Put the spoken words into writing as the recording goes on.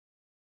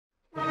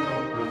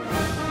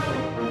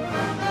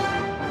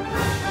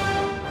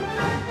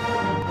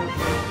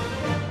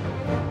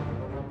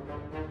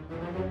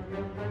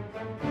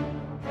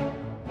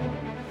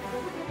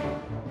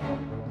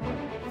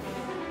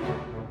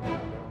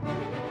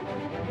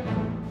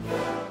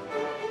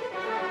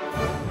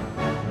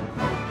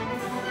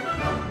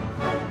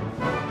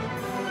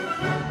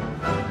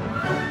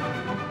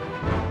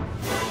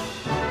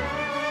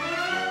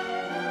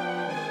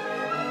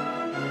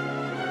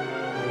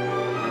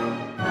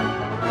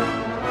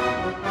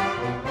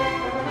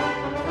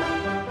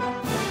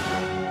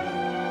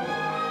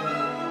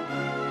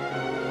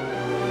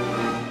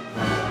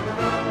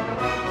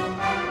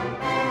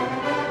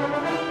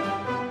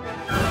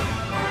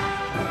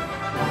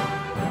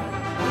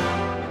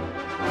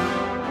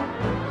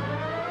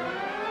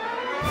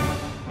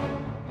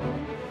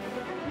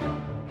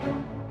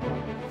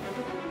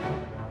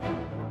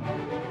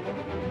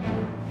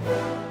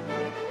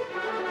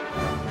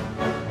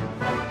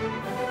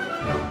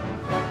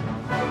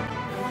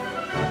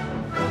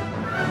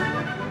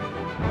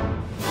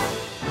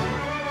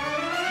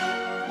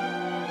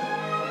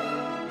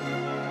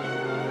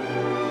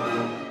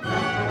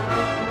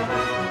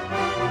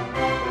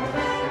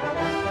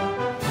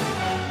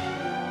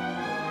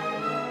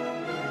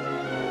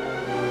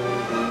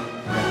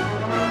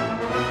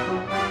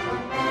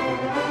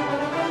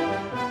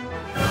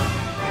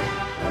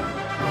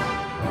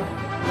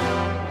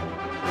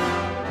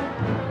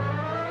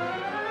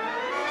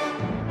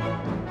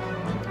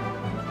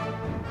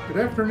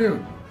Good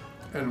afternoon,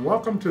 and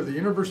welcome to the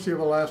University of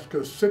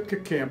Alaska's Sitka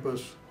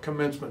Campus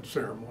Commencement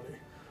Ceremony.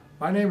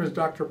 My name is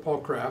Dr. Paul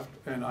Kraft,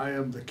 and I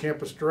am the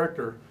Campus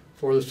Director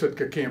for the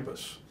Sitka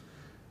Campus.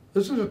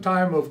 This is a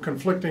time of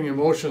conflicting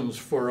emotions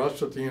for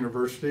us at the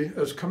university,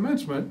 as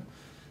commencement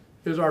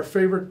is our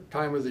favorite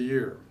time of the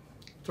year.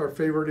 It's our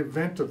favorite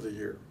event of the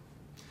year.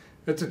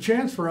 It's a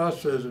chance for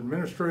us as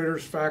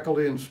administrators,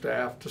 faculty, and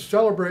staff to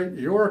celebrate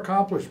your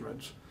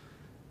accomplishments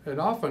and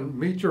often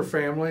meet your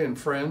family and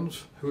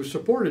friends who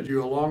supported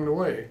you along the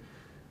way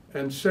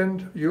and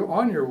send you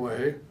on your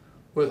way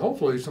with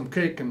hopefully some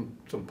cake and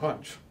some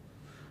punch.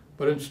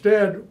 But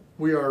instead,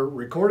 we are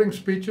recording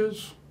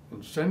speeches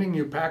and sending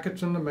you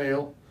packets in the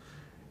mail,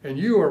 and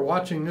you are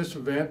watching this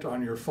event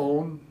on your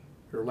phone,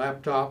 your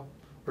laptop,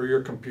 or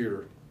your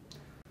computer.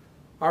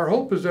 Our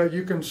hope is that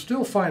you can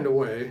still find a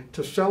way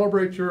to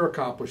celebrate your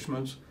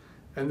accomplishments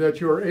and that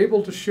you are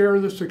able to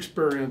share this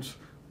experience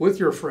with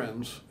your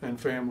friends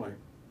and family.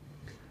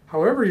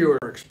 However you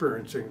are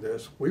experiencing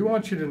this, we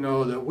want you to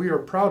know that we are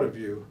proud of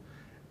you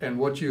and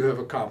what you have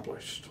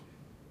accomplished.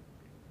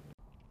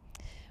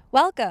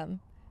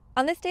 Welcome!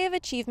 On this day of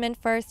achievement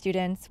for our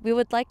students, we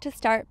would like to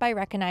start by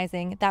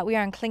recognizing that we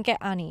are on Tlingit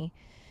Ani.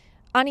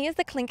 Ani is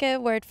the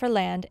Tlingit word for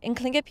land, and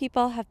Tlingit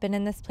people have been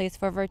in this place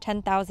for over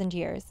 10,000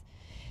 years.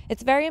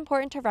 It's very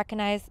important to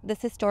recognize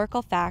this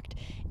historical fact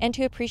and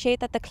to appreciate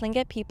that the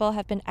Tlingit people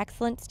have been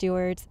excellent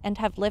stewards and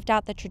have lived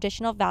out the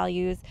traditional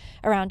values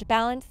around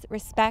balance,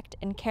 respect,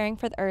 and caring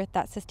for the earth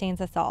that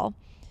sustains us all.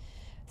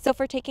 So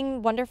for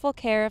taking wonderful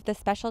care of this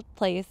special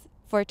place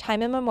for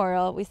time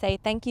immemorial, we say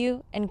thank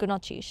you and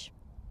gunalchish.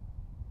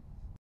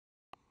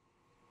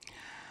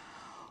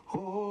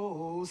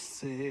 Oh,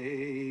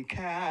 say,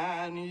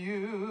 can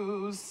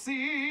you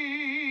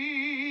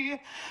see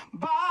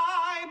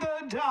by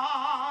the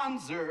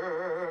dawn's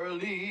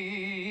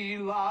early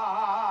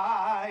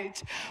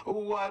light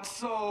what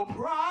so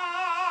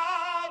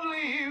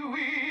proudly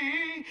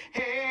we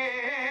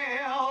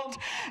hailed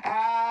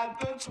at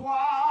the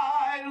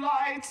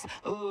twilight's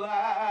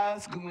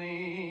last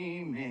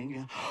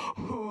gleaming,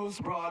 whose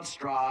broad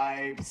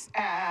stripes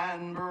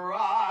and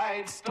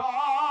bright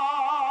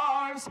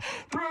stars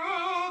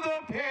through the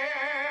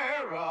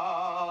perilous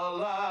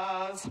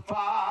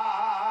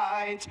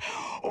fight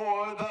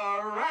o'er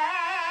the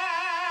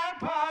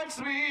ramparts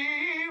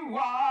we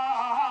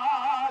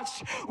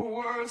watched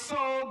were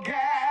so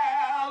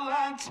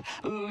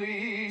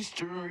gallantly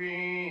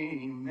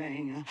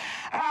streaming,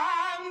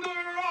 and the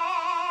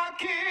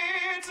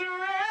rocket's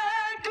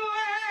red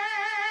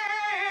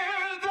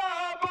glare,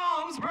 the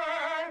bombs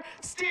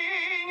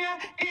bursting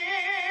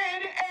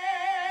in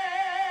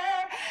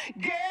air,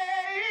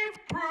 gave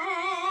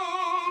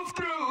proof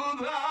through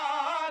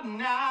the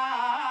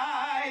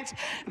night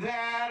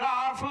that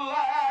our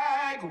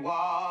flag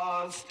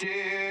was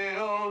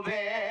still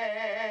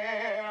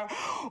there.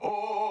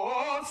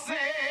 Oh,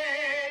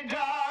 say,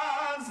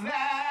 does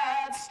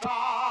that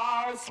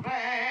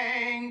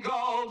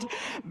star-spangled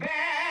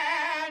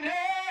banner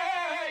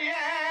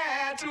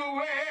yet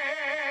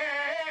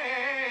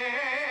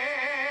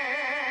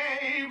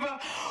wave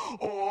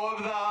o'er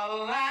the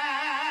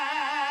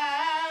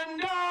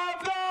land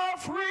of the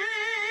free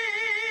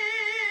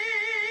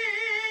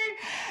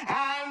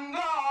and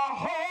the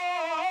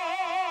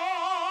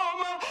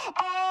home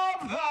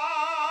of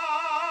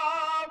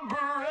the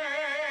brave?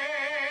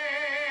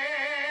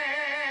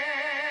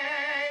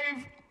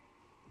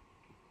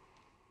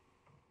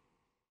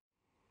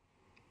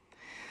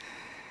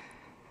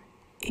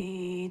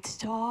 Eight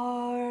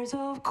stars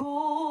of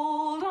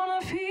gold on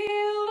a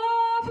field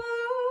of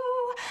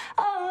blue,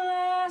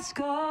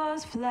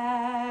 Alaska's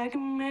flag,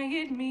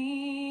 may it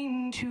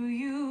mean to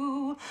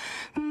you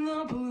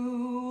the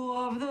blue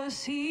of the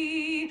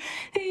sea,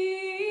 the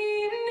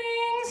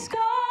evening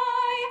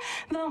sky,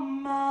 the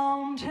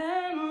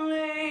mountain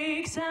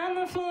lakes, and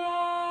the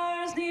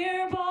flowers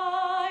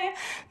nearby,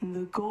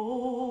 the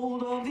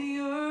gold of the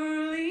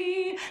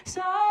early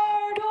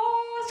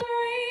sourdough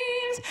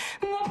streams,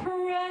 the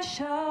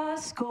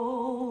precious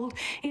gold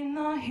in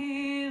the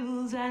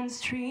hills and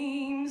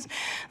streams,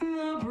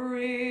 the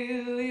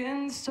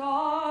brilliant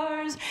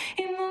stars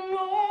in the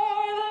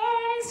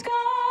northern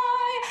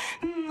sky,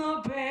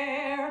 the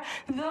bear,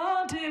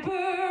 the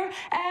dipper,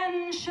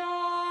 and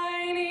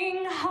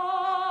shining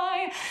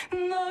high,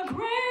 the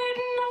great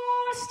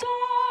North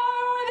Star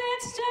with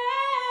its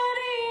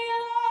steady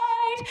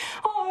light,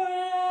 o'er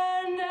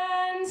land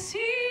and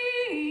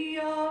sea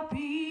a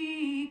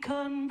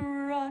beacon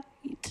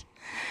bright.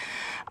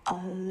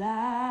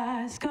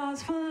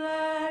 Alaska's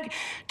flag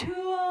to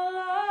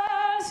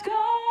Alaskans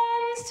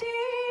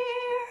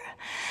dear,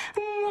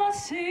 the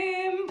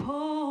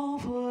simple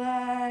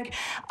flag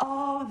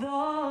of the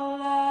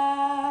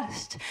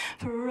last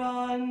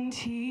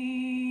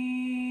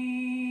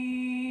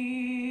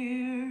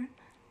frontier.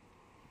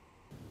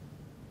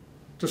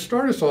 To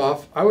start us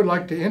off, I would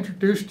like to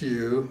introduce to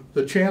you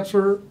the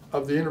Chancellor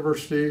of the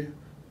University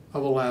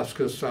of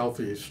Alaska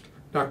Southeast,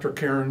 Dr.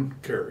 Karen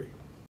Carey.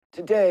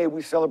 Today,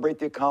 we celebrate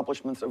the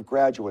accomplishments of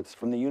graduates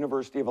from the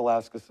University of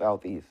Alaska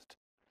Southeast.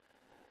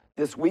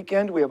 This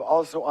weekend, we have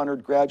also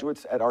honored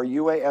graduates at our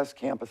UAS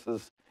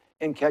campuses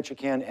in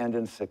Ketchikan and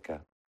in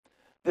Sitka.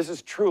 This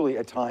is truly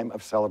a time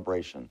of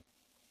celebration.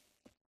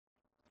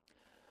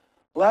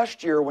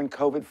 Last year, when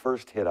COVID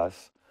first hit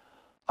us,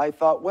 I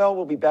thought, well,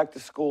 we'll be back to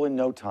school in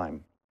no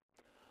time.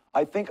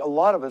 I think a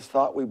lot of us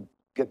thought we'd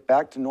get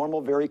back to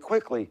normal very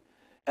quickly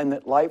and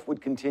that life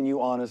would continue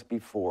on as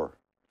before.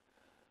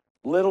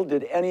 Little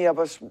did any of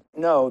us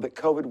know that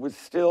COVID would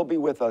still be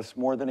with us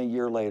more than a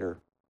year later.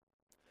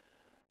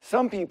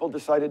 Some people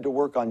decided to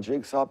work on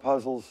jigsaw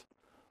puzzles,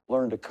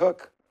 learn to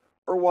cook,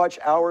 or watch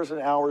hours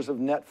and hours of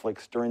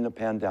Netflix during the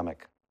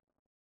pandemic.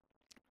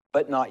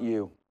 But not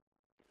you.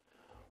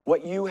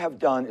 What you have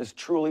done is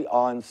truly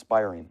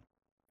awe-inspiring.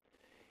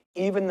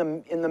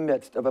 Even in the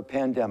midst of a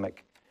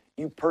pandemic,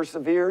 you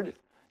persevered,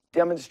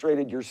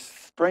 demonstrated your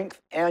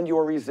strength and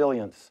your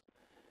resilience.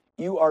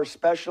 You are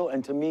special,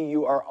 and to me,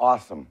 you are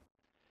awesome.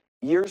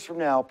 Years from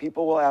now,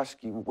 people will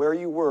ask you where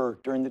you were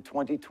during the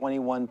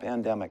 2021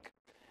 pandemic,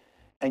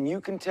 and you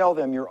can tell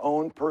them your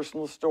own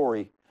personal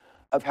story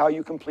of how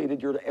you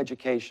completed your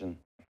education.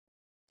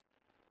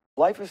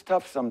 Life is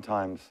tough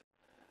sometimes,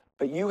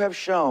 but you have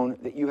shown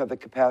that you have the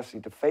capacity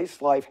to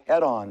face life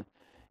head-on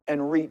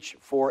and reach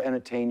for and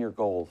attain your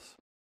goals.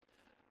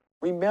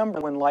 Remember,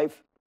 when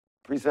life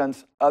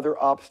presents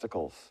other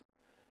obstacles,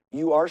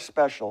 you are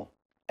special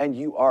and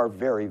you are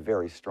very,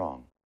 very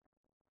strong.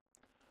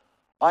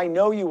 I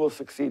know you will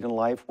succeed in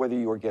life whether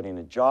you are getting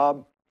a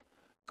job,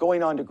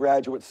 going on to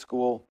graduate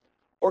school,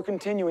 or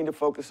continuing to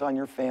focus on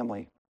your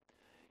family.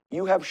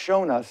 You have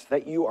shown us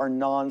that you are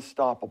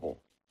non-stoppable.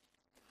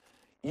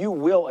 You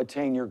will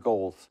attain your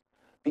goals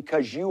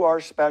because you are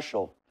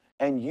special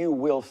and you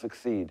will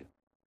succeed.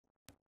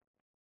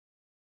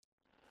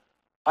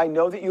 I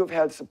know that you have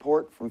had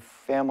support from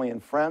family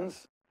and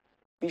friends.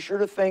 Be sure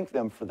to thank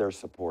them for their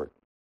support.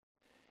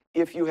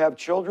 If you have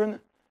children,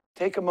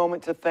 take a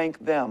moment to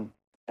thank them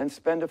and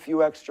spend a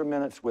few extra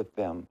minutes with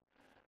them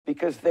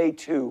because they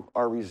too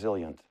are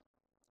resilient.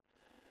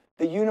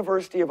 The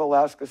University of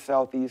Alaska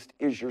Southeast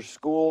is your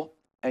school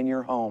and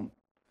your home.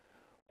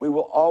 We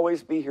will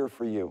always be here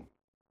for you.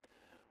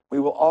 We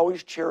will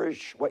always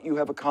cherish what you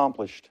have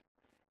accomplished,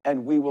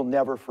 and we will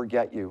never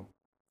forget you.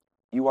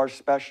 You are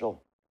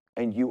special,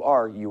 and you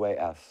are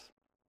UAS.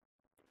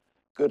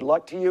 Good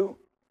luck to you.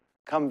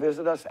 Come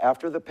visit us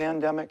after the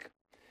pandemic.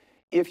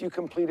 If you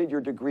completed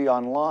your degree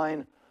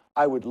online,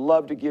 I would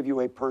love to give you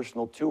a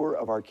personal tour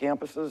of our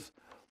campuses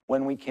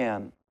when we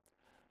can.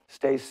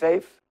 Stay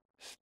safe,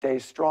 stay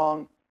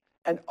strong,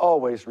 and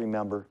always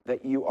remember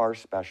that you are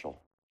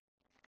special.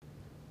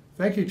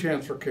 Thank you,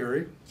 Chancellor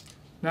Carey.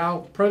 Now,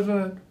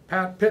 President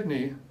Pat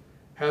Pitney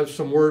has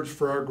some words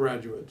for our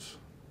graduates.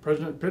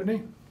 President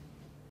Pitney?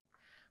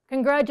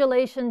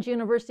 Congratulations,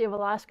 University of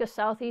Alaska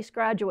Southeast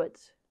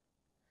graduates.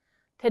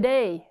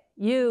 Today,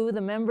 you,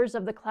 the members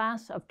of the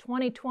class of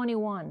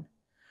 2021,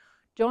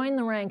 join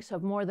the ranks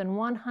of more than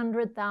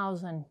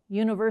 100,000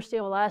 University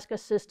of Alaska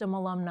System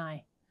alumni.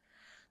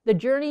 The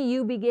journey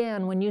you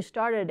began when you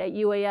started at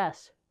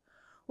UAS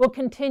will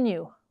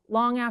continue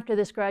long after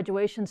this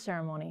graduation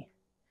ceremony.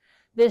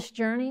 This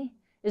journey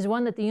is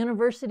one that the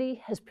university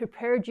has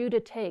prepared you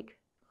to take,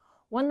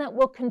 one that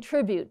will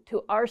contribute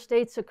to our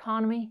state's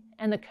economy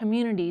and the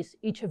communities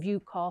each of you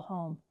call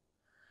home.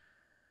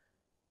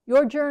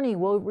 Your journey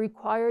will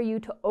require you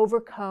to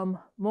overcome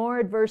more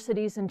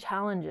adversities and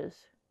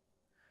challenges.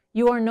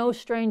 You are no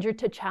stranger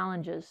to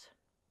challenges.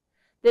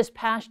 This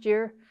past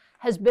year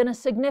has been a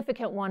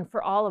significant one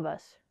for all of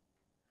us.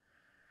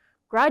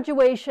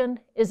 Graduation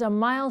is a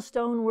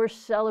milestone worth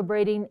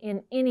celebrating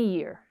in any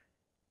year,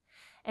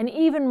 and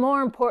even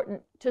more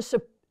important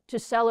to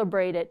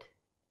celebrate it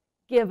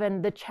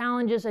given the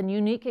challenges and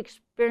unique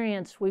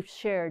experience we've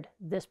shared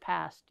this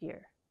past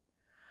year.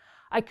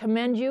 I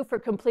commend you for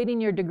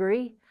completing your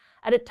degree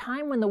at a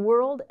time when the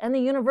world and the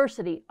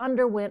university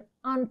underwent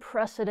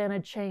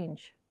unprecedented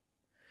change.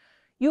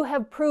 You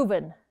have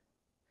proven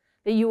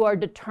that you are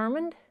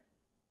determined,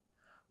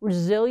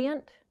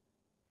 resilient,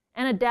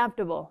 and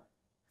adaptable,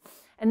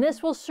 and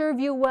this will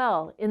serve you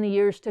well in the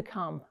years to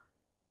come.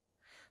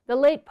 The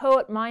late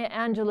poet Maya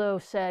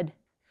Angelou said,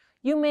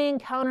 "You may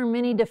encounter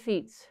many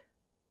defeats,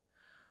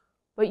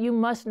 but you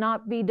must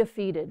not be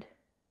defeated."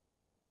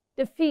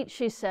 Defeat,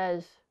 she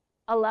says,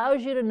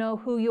 allows you to know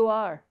who you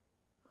are,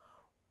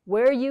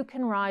 where you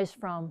can rise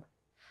from,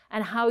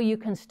 and how you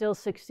can still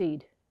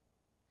succeed.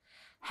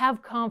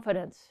 Have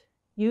confidence,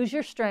 use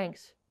your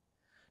strengths,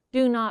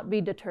 do not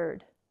be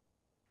deterred.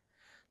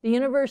 The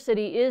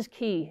university is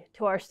key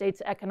to our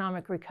state's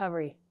economic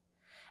recovery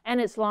and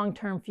its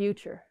long-term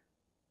future.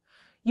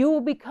 You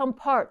will become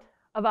part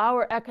of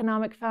our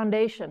economic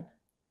foundation.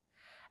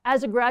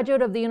 As a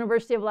graduate of the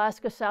University of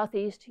Alaska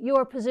Southeast, you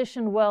are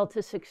positioned well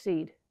to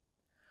succeed.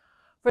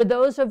 For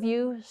those of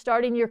you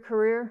starting your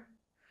career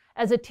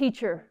as a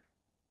teacher,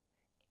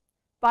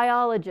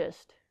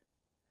 biologist,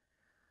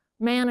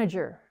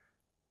 manager,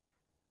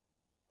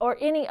 or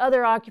any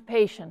other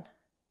occupation,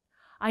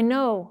 I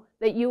know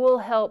that you will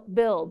help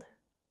build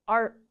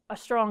a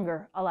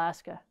stronger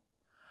Alaska.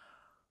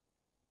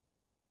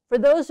 For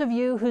those of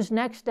you whose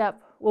next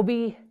step will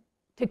be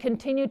to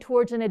continue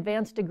towards an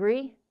advanced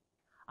degree,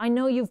 I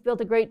know you've built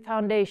a great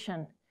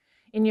foundation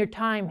in your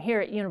time here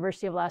at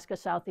University of Alaska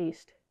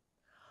Southeast.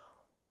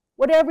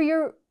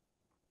 Whatever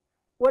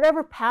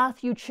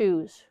path you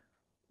choose,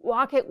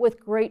 walk it with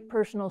great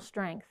personal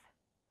strength.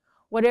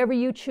 Whatever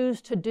you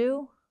choose to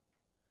do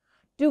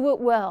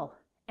it well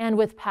and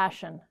with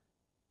passion.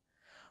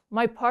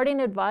 My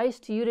parting advice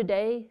to you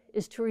today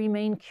is to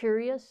remain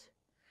curious,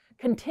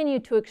 continue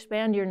to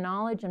expand your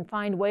knowledge, and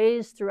find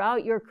ways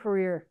throughout your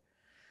career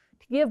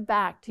to give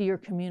back to your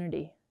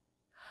community.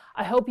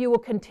 I hope you will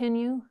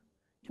continue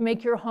to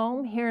make your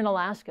home here in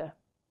Alaska.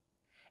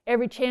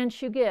 Every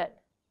chance you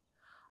get,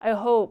 I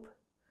hope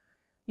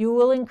you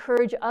will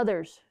encourage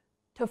others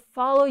to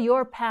follow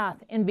your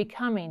path in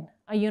becoming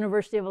a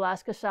University of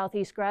Alaska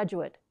Southeast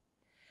graduate.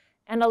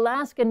 And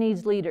Alaska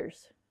needs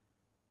leaders.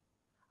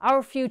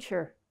 Our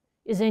future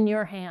is in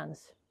your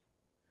hands.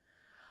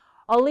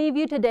 I'll leave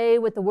you today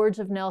with the words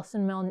of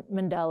Nelson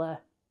Mandela,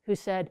 who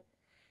said,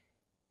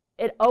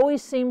 "It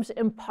always seems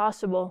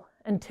impossible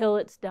until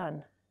it's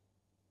done."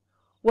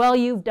 Well,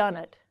 you've done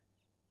it.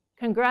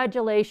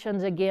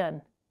 Congratulations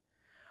again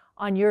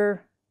on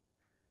your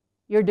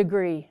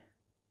degree.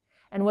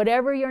 And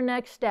whatever your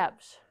next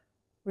steps,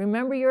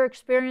 remember your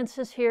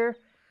experiences here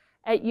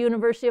at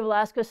University of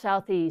Alaska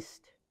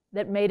Southeast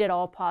that made it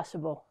all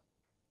possible.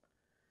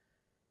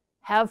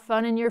 Have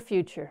fun in your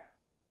future.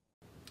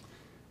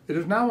 It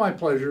is now my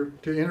pleasure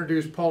to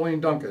introduce Pauline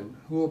Duncan,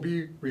 who will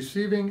be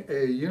receiving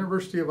a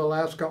University of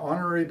Alaska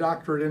Honorary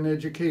Doctorate in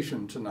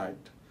Education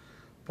tonight.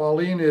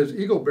 Pauline is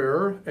Eagle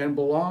Bearer and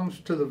belongs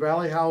to the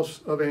Valley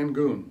House of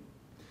Angoon.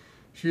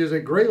 She is a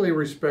greatly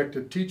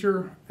respected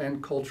teacher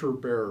and culture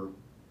bearer.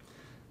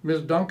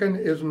 Ms. Duncan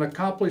is an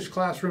accomplished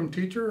classroom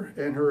teacher,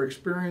 and her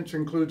experience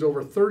includes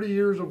over 30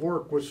 years of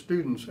work with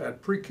students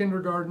at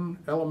pre-kindergarten,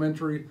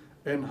 elementary,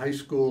 and high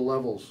school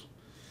levels.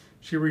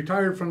 She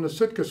retired from the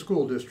Sitka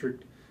School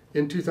District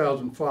in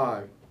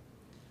 2005.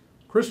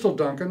 Crystal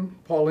Duncan,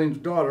 Pauline's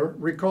daughter,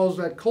 recalls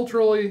that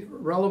culturally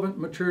relevant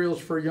materials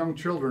for young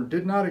children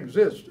did not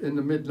exist in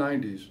the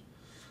mid-90s,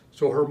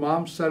 so her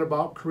mom set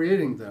about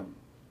creating them.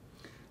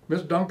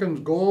 Ms. Duncan's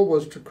goal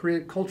was to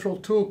create cultural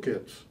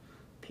toolkits,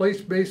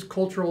 place-based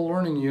cultural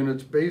learning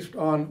units based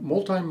on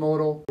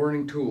multimodal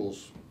learning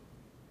tools.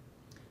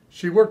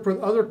 She worked with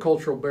other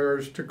cultural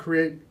bearers to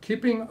create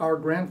Keeping Our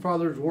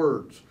Grandfather's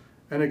Words,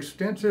 an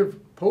extensive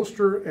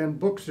poster and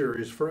book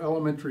series for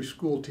elementary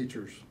school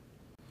teachers.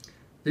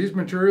 These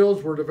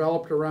materials were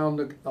developed around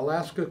the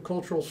Alaska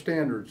Cultural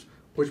Standards,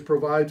 which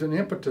provides an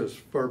impetus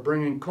for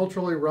bringing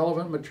culturally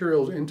relevant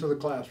materials into the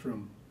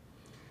classroom.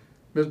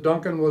 Ms.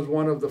 Duncan was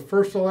one of the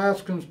first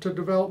Alaskans to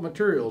develop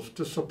materials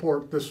to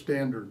support this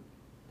standard.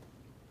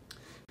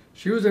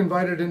 She was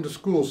invited into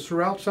schools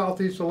throughout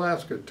Southeast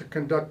Alaska to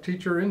conduct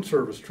teacher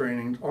in-service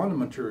trainings on the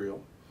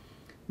material.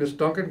 Ms.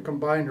 Duncan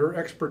combined her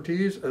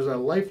expertise as a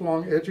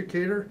lifelong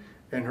educator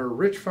and her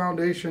rich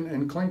foundation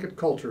in Tlingit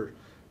culture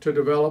to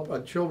develop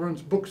a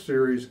children's book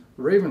series,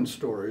 Raven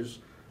Stories,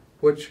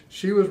 which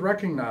she was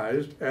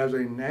recognized as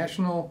a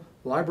National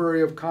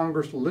Library of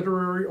Congress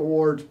Literary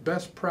Awards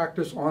Best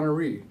Practice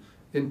Honoree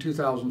in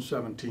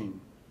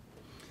 2017.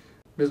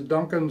 Ms.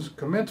 Duncan's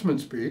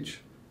commencement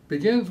speech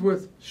begins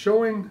with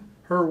showing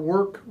her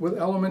work with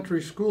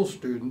elementary school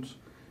students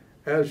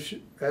as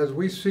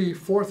we see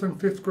 4th and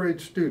 5th grade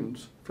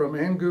students from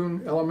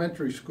Angoon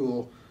Elementary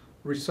School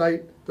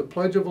recite the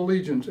Pledge of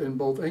Allegiance in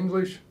both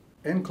English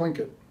and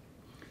Tlingit.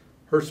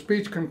 Her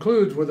speech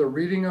concludes with a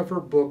reading of her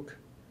book,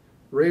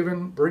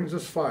 Raven Brings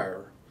Us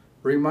Fire,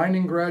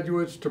 reminding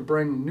graduates to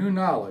bring new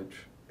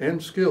knowledge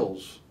and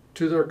skills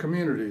to their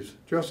communities,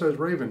 just as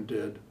Raven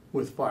did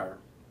with fire.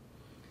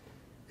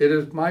 It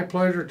is my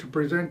pleasure to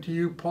present to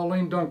you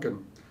Pauline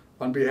Duncan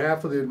on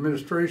behalf of the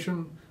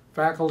administration,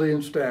 faculty,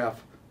 and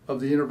staff of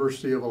the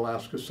University of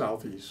Alaska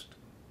Southeast.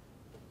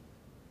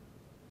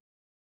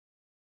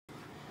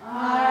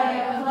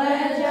 I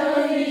pledge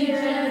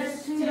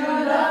allegiance to the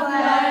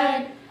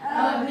flag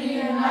of the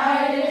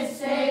United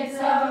States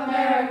of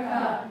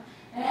America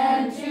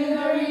and to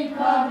the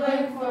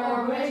republic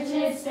for which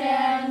it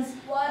stands,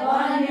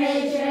 one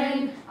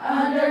nation,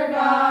 under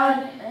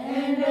God,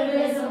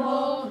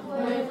 indivisible,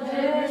 with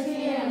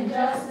liberty and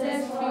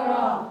justice for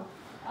all.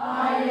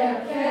 I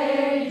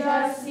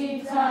just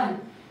see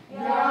ton.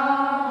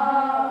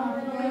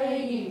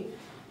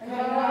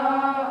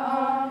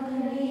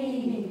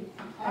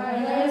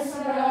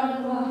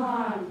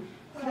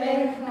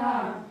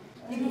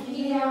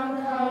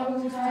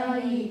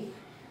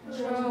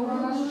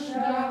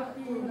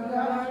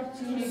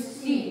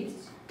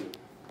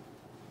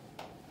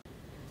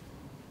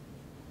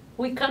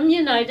 We come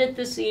united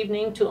this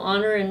evening to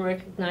honor and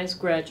recognize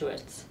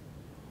graduates.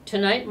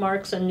 Tonight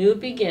marks a new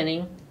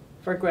beginning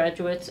for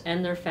graduates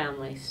and their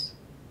families.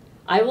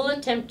 I will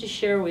attempt to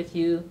share with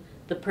you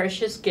the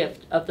precious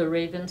gift of the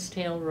raven's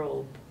tail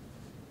robe.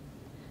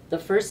 The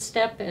first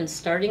step in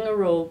starting a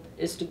robe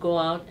is to go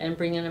out and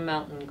bring in a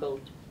mountain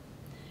goat.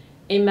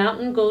 A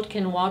mountain goat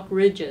can walk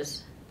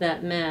ridges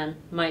that man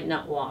might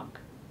not walk.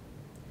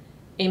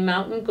 A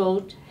mountain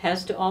goat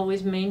has to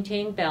always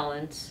maintain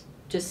balance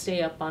to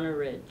stay up on a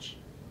ridge.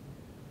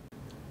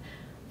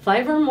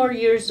 5 or more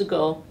years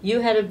ago,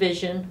 you had a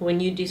vision when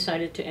you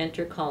decided to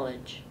enter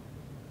college.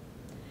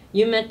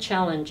 You met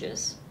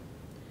challenges.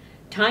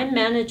 Time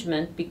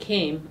management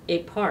became a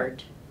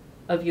part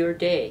of your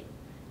day.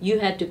 You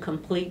had to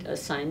complete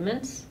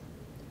assignments,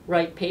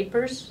 write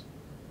papers,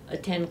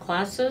 attend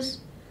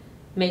classes,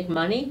 make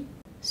money,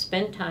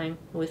 spend time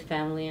with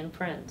family and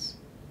friends.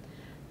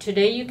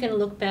 Today you can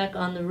look back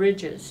on the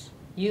ridges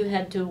you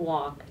had to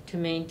walk to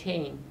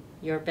maintain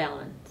your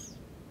balance.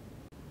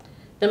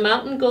 The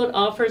mountain goat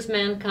offers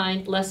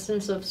mankind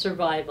lessons of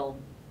survival,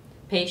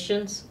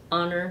 patience,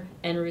 honor,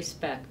 and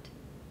respect.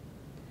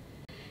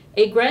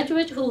 A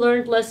graduate who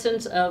learned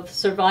lessons of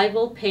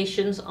survival,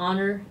 patience,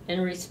 honor,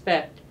 and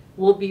respect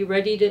will be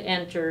ready to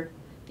enter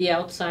the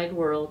outside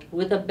world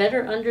with a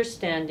better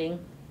understanding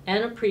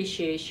and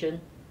appreciation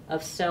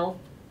of self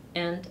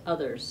and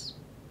others.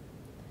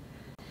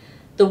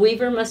 The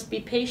weaver must be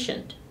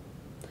patient.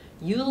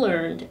 You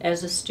learned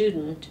as a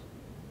student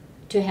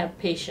to have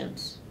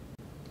patience.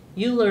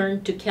 You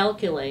learned to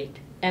calculate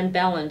and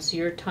balance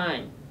your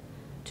time,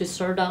 to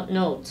sort out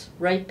notes,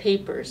 write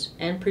papers,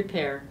 and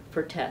prepare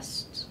for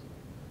tests.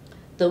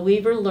 The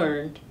weaver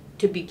learned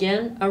to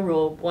begin a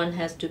robe, one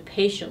has to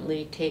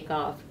patiently take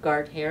off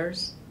guard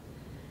hairs,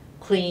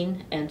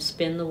 clean and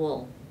spin the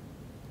wool.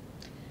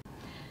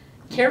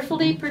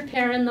 Carefully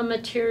preparing the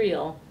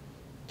material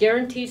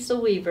guarantees the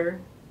weaver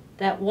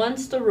that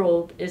once the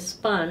robe is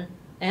spun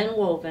and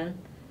woven,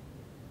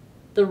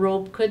 the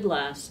robe could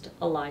last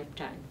a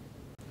lifetime.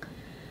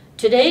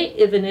 Today,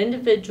 if an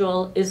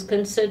individual is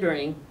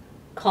considering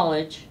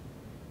college,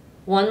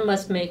 one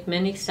must make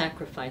many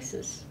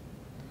sacrifices.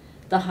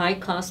 The high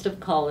cost of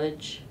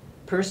college,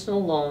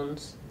 personal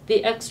loans,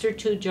 the extra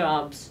 2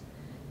 jobs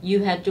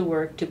you had to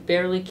work to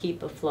barely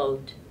keep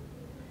afloat.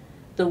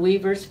 The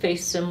weavers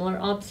face similar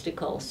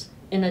obstacles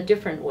in a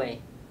different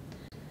way.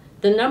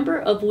 The number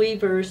of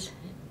weavers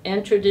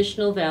and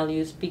traditional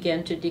values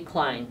began to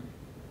decline.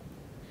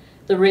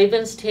 The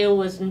raven's tail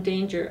was in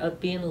danger of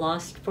being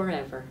lost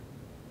forever.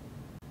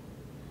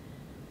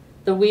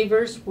 The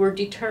weavers were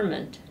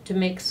determined to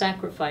make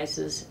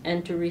sacrifices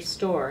and to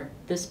restore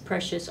this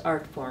precious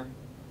art form.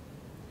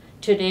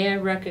 Today I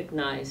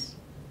recognize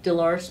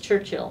Dolores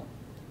Churchill,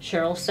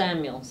 Cheryl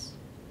Samuels,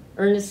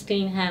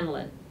 Ernestine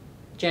Hamlin,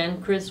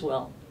 Jan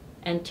Criswell,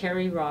 and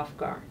Terry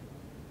Rothgar.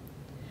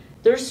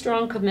 Their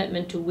strong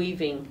commitment to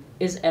weaving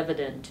is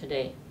evident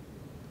today.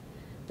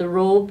 The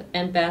robe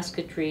and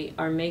basketry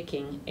are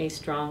making a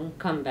strong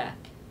comeback.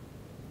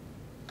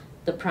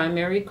 The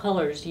primary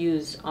colors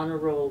used on a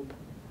robe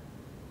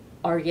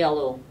are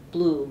yellow,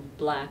 blue,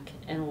 black,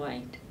 and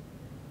white.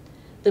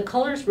 The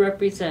colors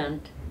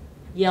represent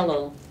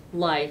yellow,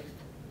 life,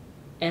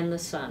 and the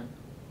sun.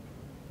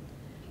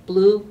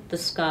 Blue, the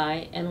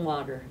sky and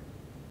water.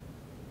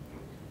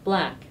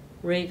 Black,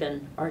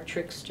 raven or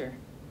trickster.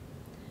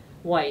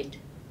 White,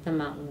 the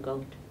mountain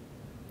goat.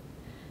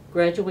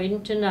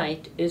 Graduating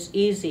tonight is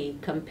easy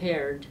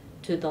compared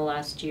to the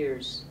last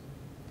years.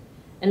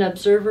 An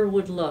observer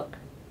would look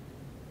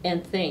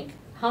and think,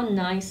 how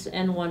nice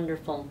and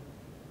wonderful.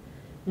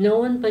 No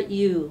one but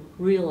you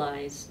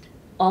realized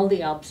all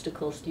the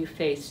obstacles you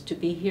faced to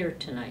be here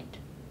tonight.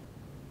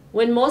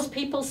 When most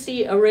people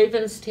see a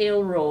raven's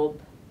tail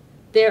robe,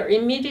 they are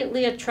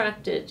immediately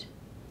attracted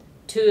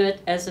to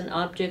it as an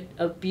object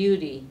of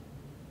beauty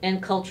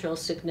and cultural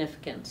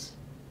significance.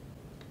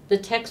 The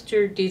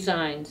textured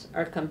designs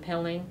are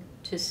compelling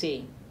to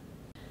see.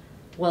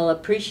 While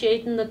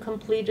appreciating the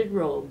completed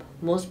robe,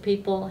 most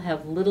people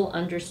have little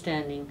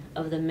understanding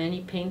of the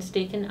many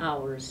painstaking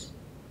hours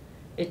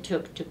it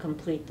took to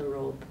complete the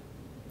robe.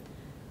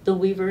 The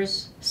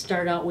weavers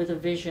start out with a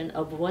vision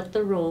of what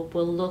the robe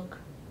will look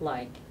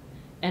like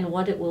and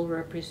what it will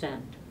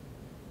represent.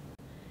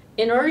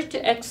 In order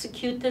to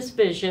execute this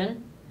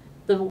vision,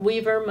 the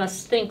weaver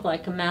must think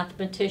like a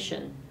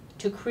mathematician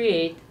to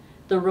create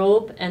the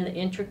robe and the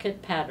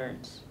intricate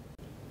patterns.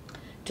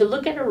 To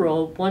look at a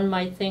robe, one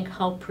might think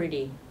how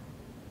pretty,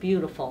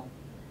 beautiful,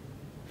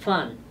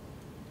 fun.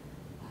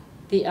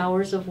 The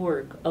hours of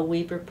work a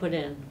weaver put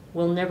in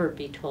will never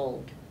be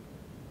told.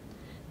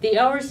 The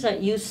hours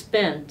that you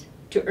spent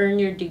to earn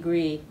your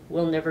degree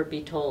will never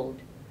be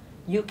told.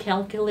 You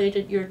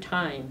calculated your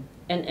time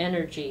and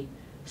energy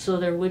so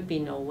there would be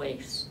no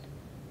waste.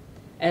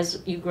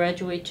 As you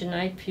graduate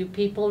tonight, few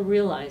people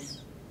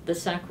realize the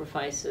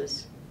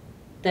sacrifices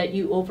that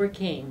you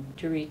overcame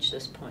to reach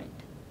this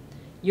point.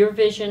 Your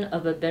vision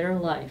of a better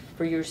life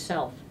for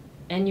yourself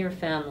and your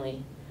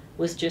family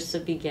was just the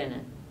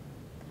beginning.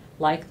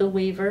 Like the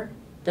weaver,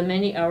 the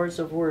many hours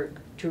of work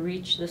to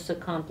reach this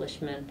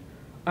accomplishment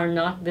are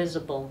not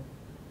visible,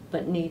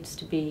 but needs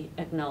to be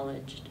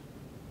acknowledged.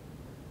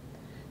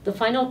 The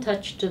final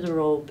touch to the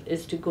robe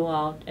is to go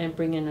out and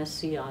bring in a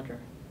sea otter.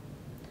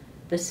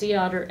 The sea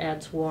otter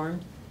adds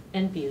warmth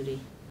and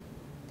beauty.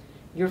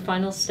 Your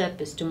final step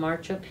is to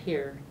march up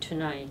here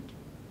tonight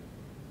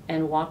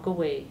and walk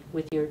away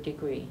with your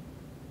degree.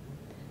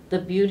 The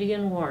beauty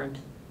and warmth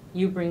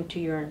you bring to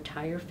your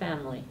entire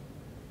family,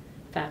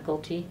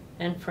 faculty,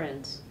 and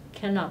friends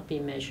cannot be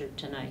measured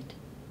tonight.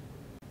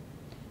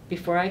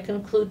 Before I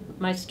conclude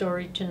my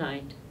story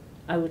tonight,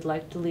 I would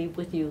like to leave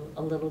with you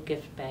a little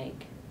gift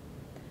bag,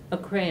 a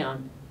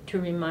crayon to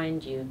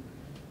remind you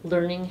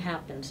learning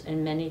happens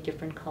in many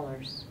different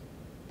colors,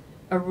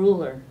 a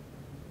ruler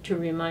to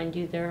remind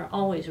you there are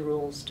always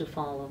rules to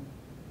follow,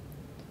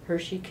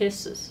 Hershey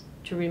Kisses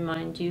to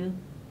remind you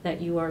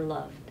that you are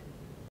loved,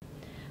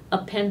 a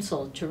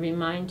pencil to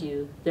remind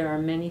you there are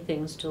many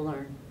things to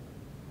learn,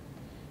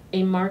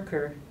 a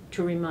marker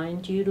to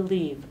remind you to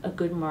leave a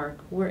good mark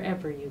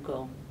wherever you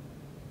go,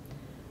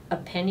 a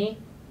penny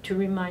to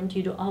remind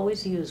you to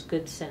always use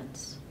good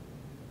sense,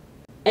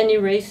 an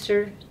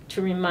eraser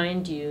to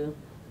remind you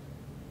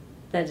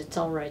that it's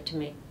all right to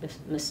make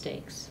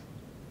mistakes,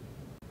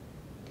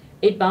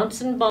 a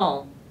bouncing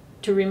ball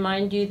to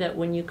remind you that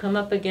when you come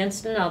up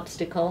against an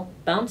obstacle,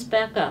 bounce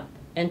back up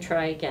and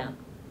try again,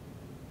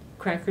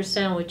 cracker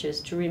sandwiches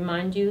to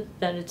remind you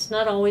that it's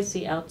not always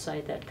the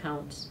outside that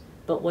counts,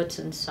 but what's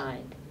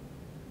inside,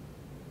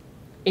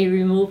 a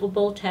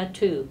removable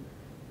tattoo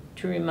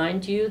to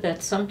remind you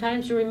that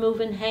sometimes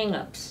removing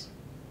hang-ups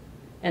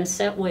and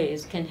set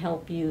ways can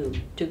help you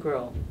to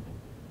grow,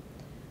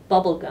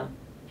 bubble gum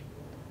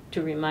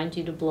to remind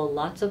you to blow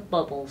lots of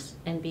bubbles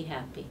and be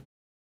happy.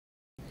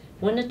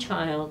 When a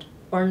child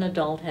or an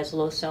adult has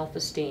low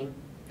self-esteem,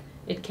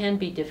 it can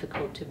be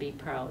difficult to be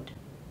proud.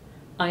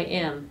 I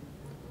am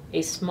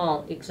a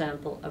small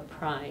example of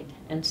pride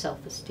and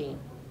self-esteem.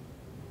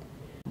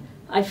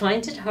 I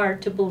find it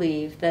hard to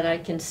believe that I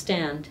can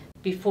stand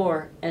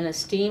before an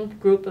esteemed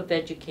group of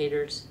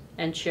educators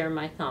and share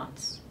my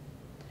thoughts.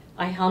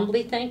 I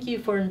humbly thank you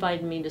for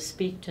inviting me to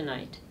speak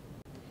tonight.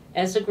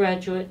 As a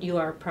graduate, you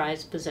are a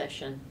prized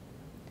possession.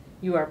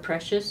 You are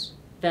precious,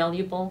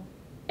 valuable,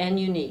 and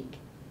unique.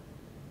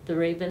 The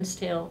Raven's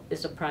Tail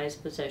is a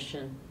prized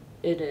possession.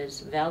 It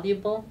is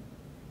valuable,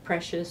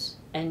 precious,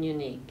 and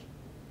unique.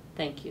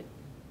 Thank you.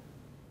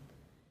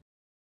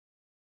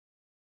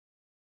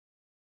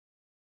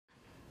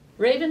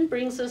 Raven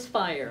brings us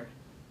fire.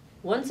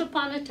 Once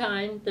upon a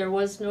time, there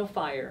was no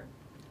fire.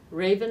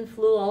 Raven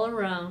flew all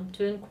around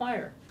to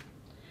inquire.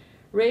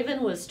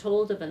 Raven was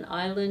told of an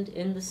island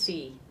in the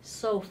sea,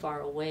 so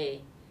far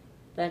away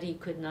that he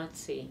could not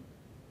see.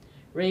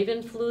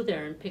 Raven flew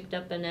there and picked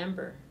up an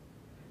ember.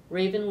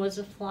 Raven was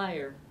a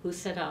flyer who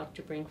set out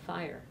to bring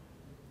fire.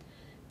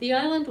 The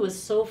island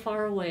was so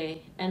far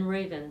away, and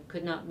Raven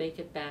could not make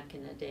it back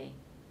in a day.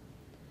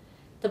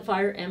 The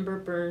fire ember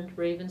burned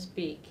Raven's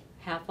beak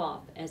half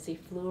off as he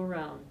flew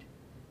around,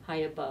 high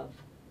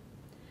above.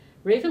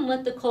 Raven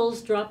let the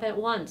coals drop at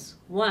once,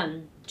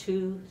 1,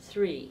 2,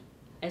 3,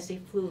 as he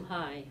flew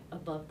high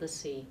above the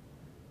sea.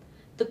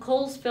 The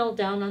coals fell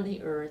down on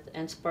the earth,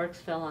 and sparks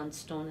fell on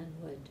stone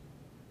and wood.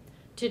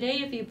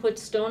 Today, if you put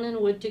stone and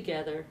wood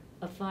together,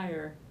 a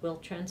fire will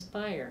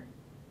transpire.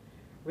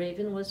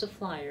 Raven was a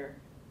flyer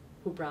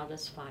who brought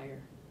us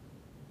fire.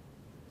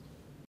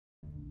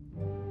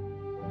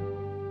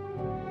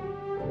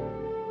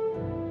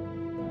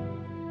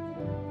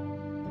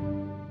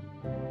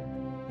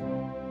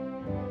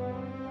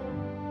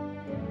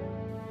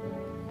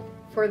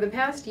 For the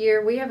past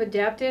year, we have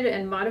adapted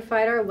and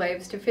modified our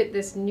lives to fit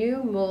this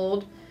new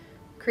mold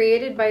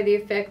created by the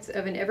effects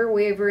of an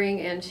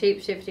ever-wavering and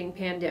shape-shifting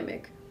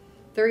pandemic.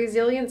 The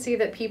resiliency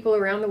that people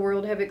around the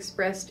world have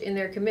expressed in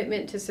their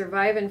commitment to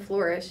survive and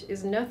flourish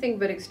is nothing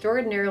but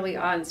extraordinarily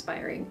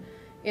awe-inspiring,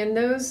 and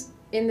those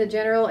in the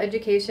General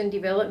Education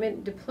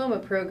Development Diploma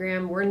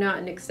Program were not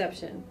an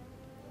exception.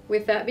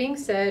 With that being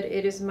said,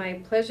 it is my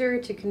pleasure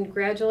to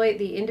congratulate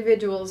the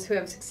individuals who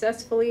have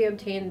successfully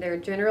obtained their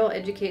General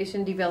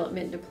Education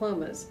Development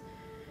Diplomas.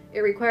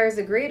 It requires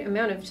a great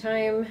amount of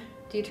time,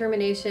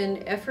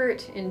 determination,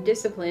 effort, and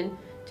discipline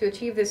to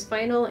achieve this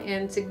final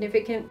and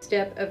significant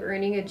step of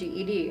earning a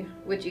GED,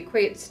 which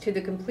equates to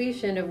the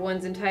completion of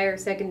one's entire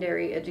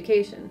secondary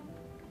education.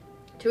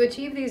 To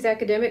achieve these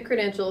academic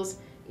credentials,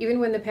 even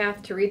when the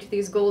path to reach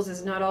these goals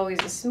is not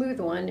always a smooth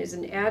one, is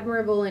an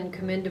admirable and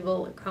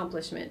commendable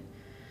accomplishment.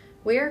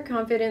 We are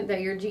confident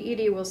that your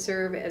GED will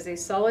serve as a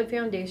solid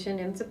foundation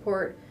and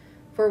support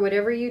for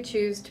whatever you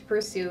choose to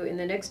pursue in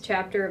the next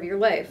chapter of your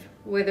life,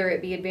 whether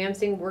it be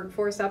advancing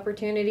workforce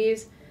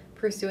opportunities,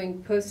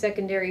 pursuing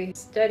post-secondary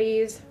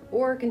studies,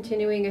 or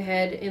continuing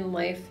ahead in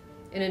life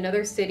in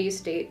another city,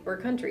 state, or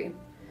country.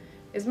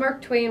 As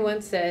Mark Twain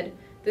once said,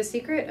 "The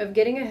secret of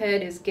getting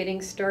ahead is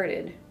getting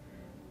started."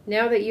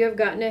 Now that you have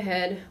gotten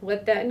ahead,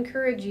 let that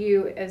encourage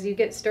you as you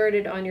get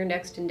started on your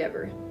next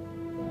endeavor.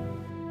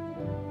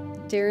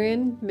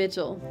 Darren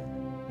Mitchell.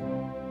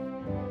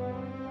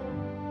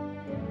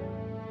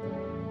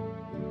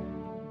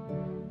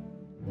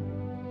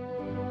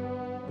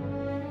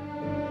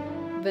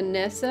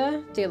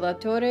 Vanessa de la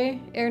Torre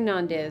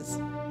Hernandez.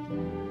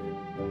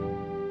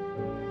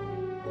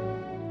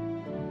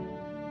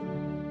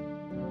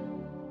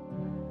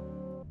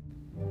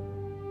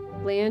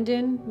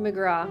 Landon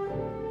McGraw.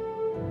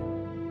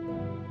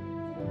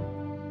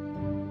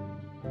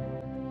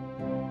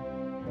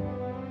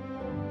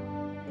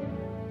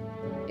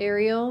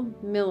 Ariel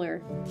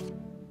Miller.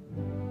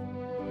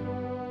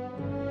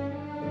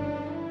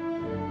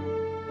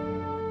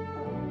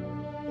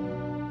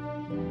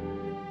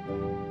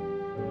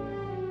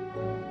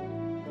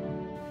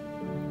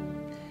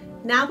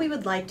 Now we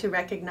would like to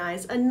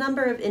recognize a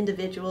number of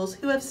individuals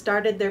who have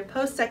started their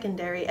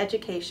post-secondary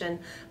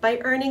education by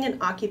earning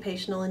an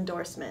occupational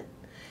endorsement.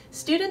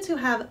 Students who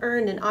have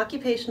earned an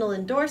occupational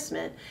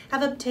endorsement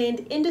have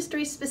obtained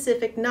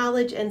industry-specific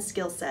knowledge and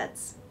skill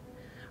sets.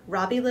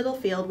 Robbie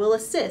Littlefield will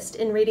assist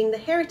in reading the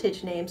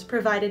heritage names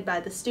provided by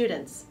the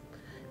students.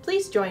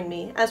 Please join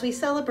me as we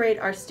celebrate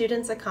our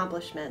students'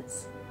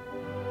 accomplishments.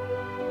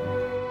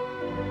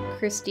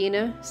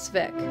 Christina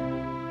Svek.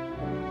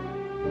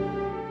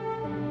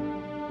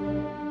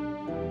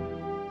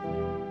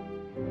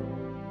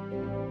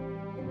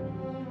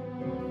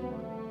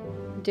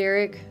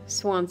 Derek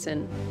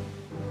Swanson.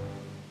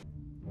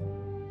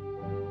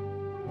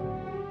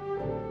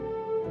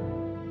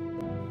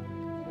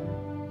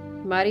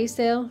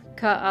 Marisel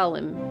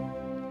Ka'alim.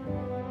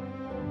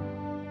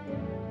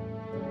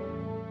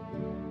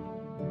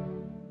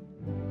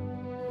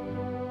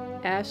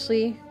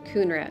 Ashley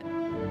Coonrat.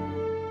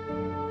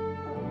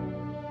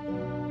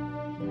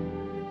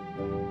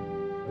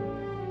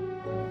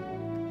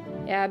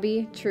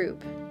 Abby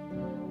Troop.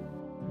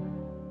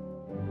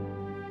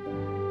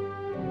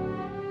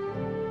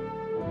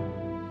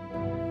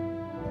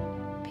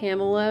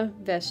 Pamela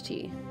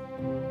Vesti.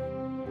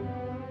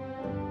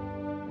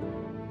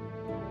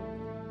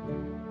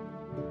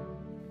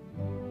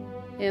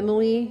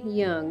 Emily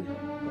Young.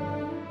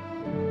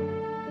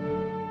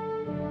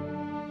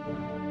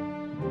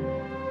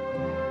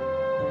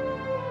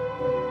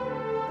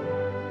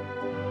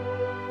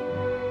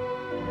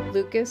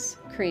 Lucas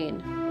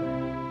Crane.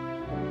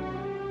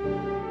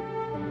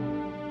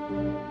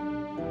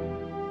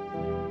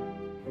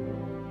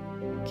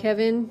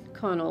 Kevin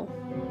Connell.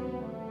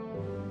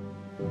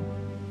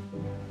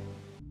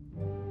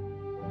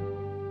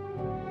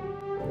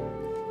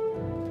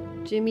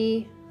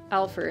 Jimmy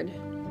Alford.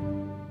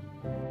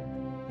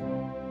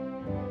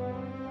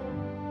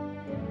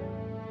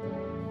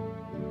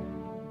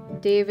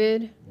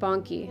 David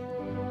Bonke.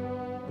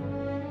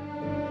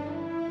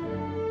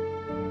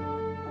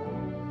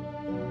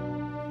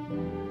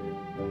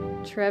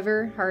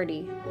 Trevor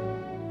Hardy.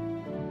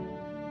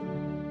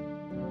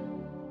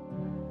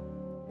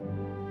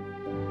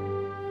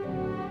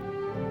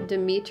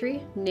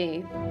 Dimitri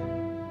Ney.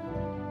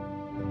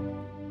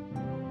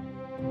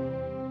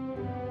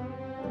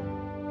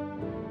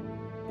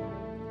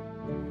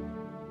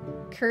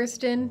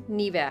 Kirsten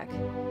Nevak.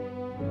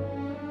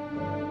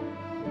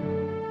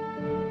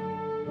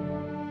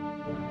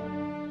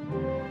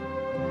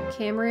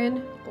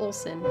 Cameron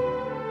Olson.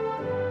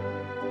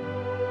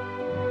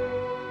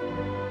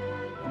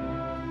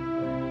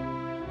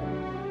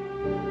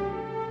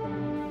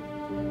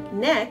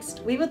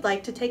 Next, we would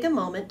like to take a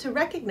moment to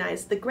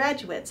recognize the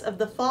graduates of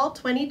the Fall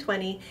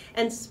 2020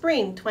 and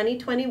Spring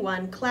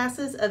 2021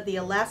 classes of the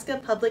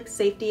Alaska Public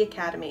Safety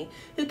Academy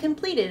who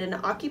completed an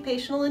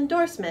occupational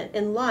endorsement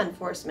in law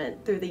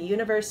enforcement through the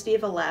University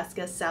of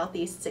Alaska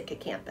Southeast Sitka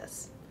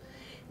campus.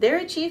 Their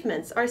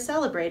achievements are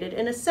celebrated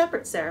in a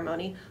separate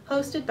ceremony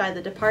hosted by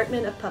the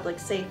Department of Public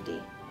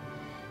Safety.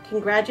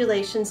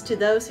 Congratulations to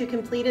those who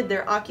completed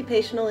their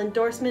occupational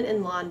endorsement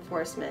in law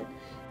enforcement.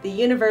 The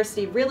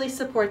university really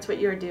supports what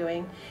you're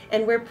doing,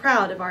 and we're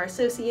proud of our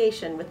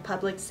association with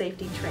public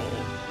safety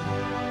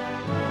training.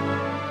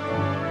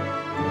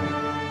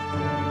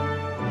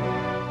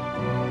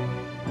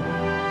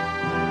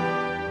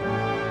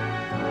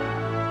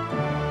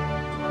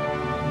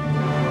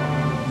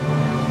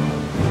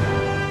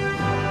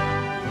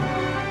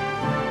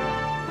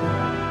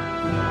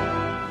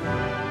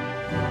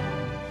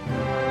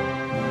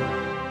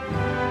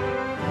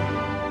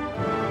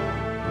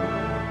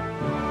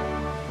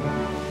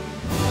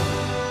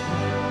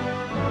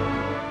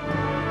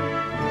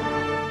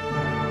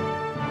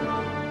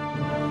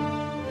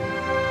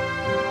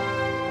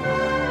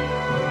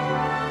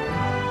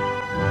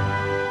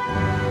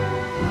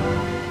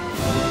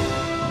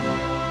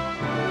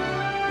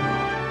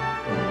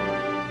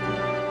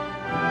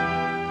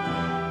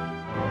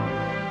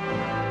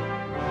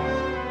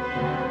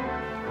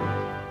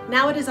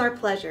 Now it is our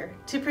pleasure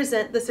to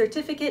present the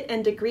certificate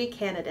and degree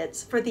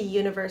candidates for the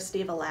University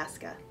of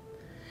Alaska.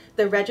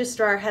 The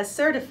registrar has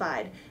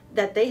certified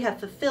that they have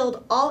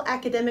fulfilled all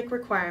academic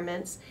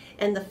requirements,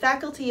 and the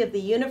faculty of the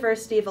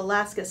University of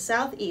Alaska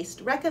Southeast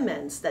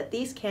recommends that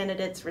these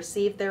candidates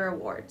receive their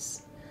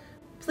awards.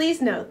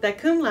 Please note that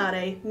cum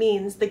laude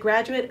means the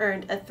graduate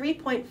earned a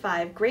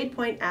 3.5 grade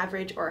point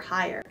average or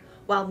higher,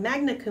 while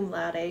magna cum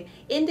laude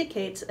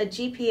indicates a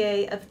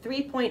GPA of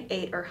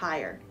 3.8 or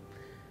higher.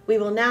 We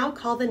will now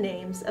call the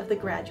names of the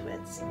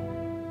graduates.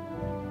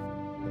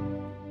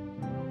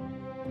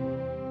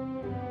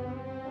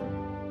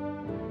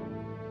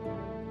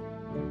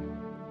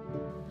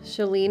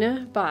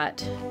 Shalina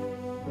Bott.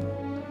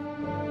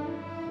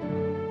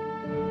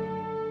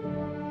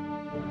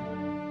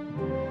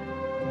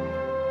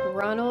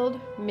 Ronald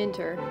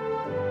Minter.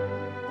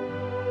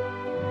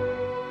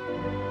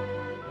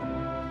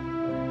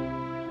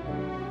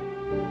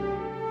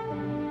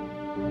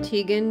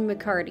 Tegan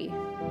McCarty.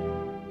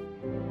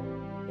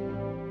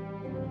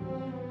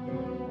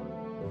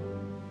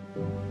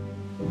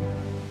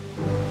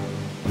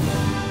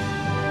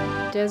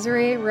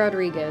 Desiree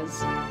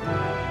Rodriguez.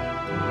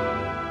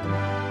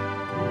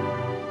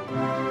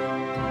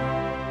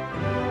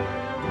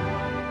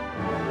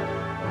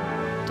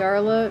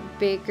 Darla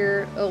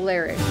Baker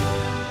Olerick.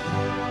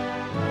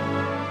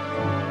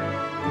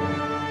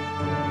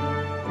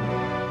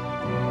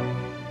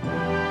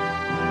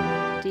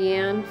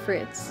 Deanne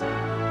Fritz.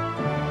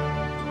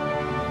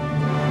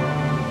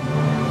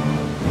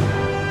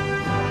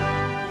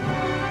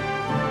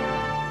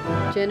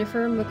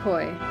 Jennifer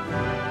McCoy.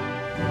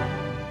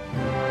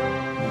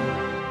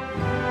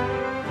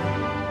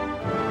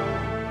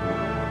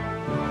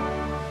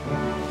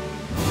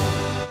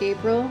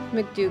 April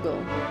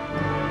McDougall.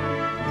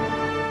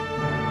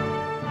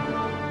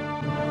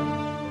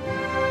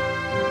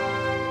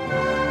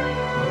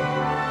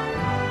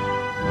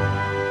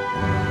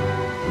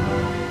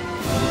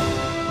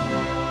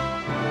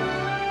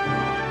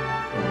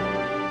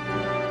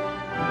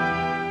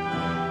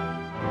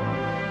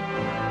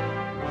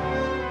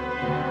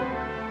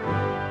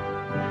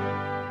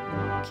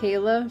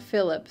 Kayla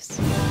Phillips.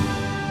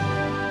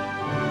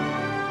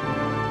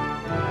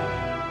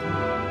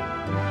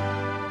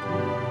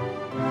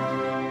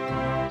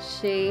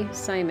 Shay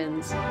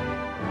Simons.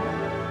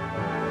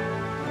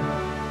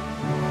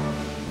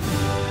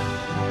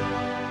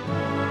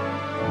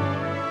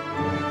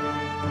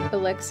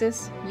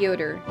 Alexis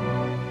Yoder.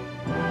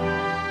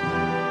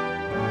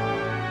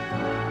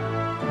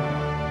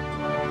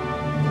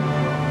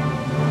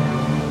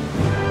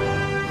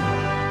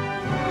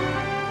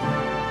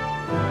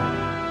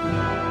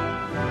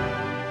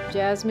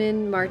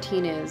 Jasmine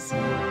Martinez.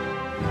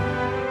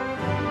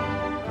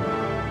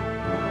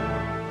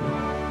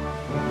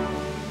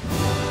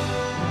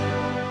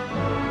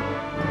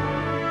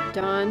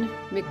 Dawn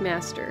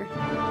McMaster.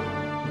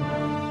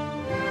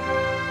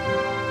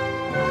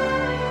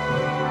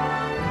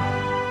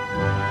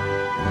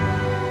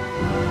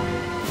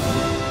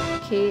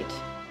 Kate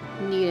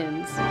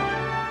Needens.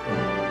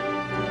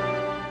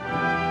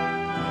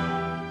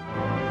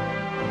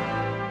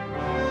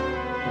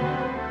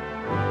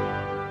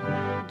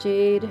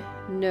 Jade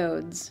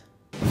Nodes.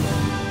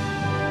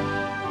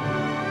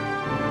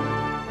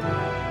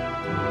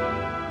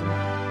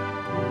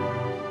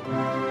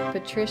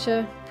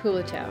 Patricia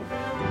Pulitow.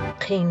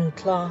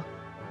 Chénútla,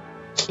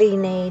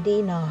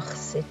 Clénédi nach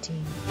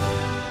City.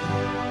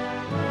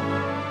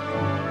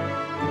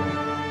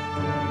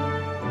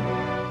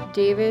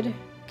 David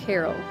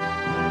Carroll.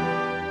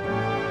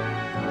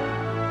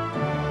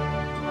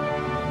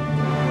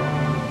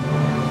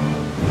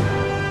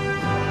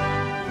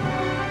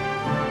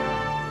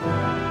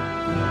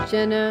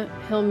 Jenna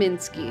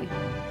Helminski.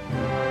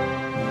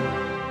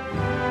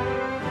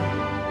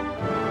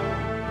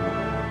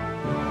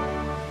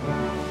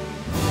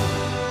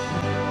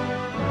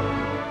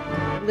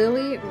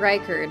 Lily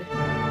Reichard.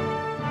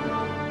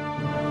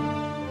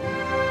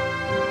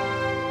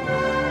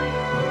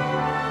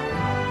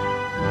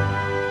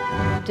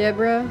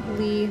 Deborah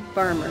Lee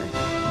Barmer.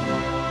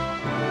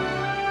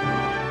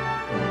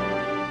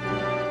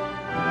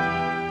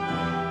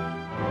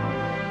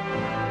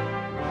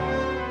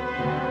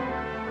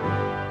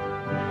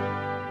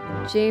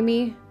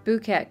 Jamie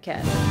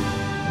Bukatkat.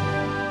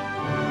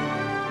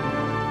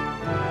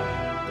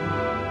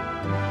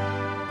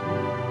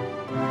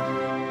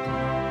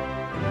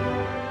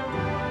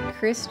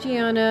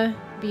 Christiana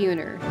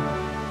Buhner.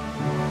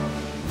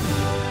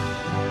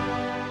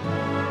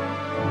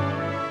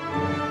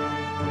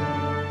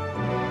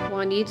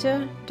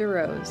 Juanita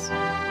DeRose.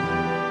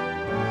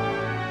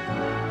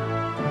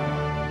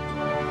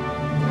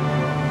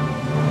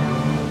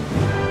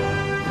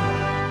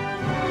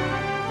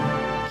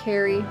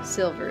 Carrie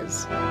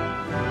Silvers.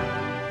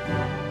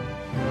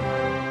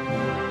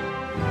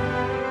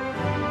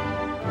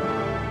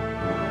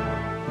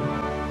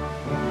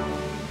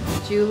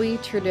 Julie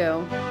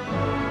Trudeau.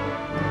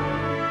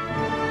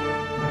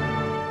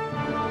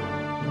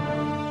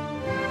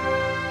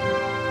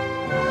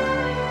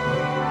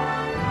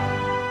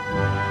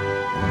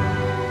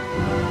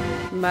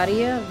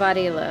 Maria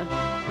Varela.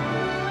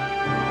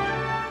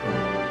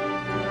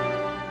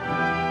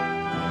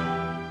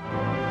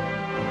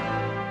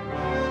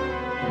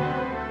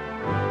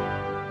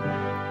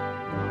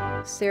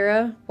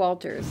 Sarah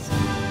Walters.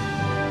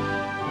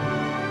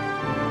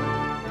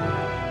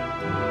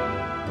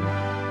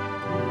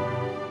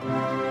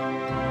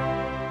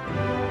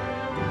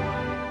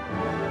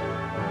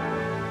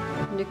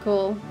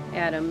 Nicole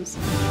Adams.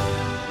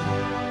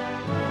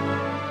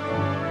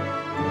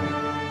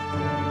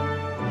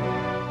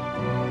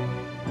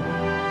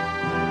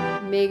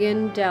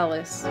 Megan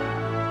Dallas.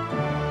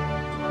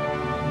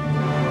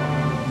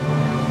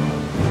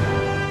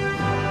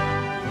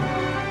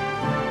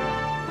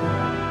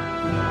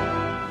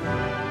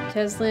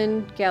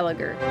 Teslyn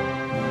Gallagher.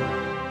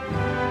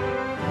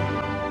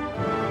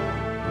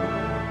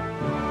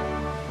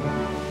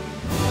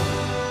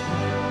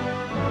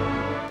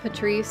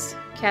 Patrice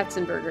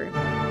Katzenberger.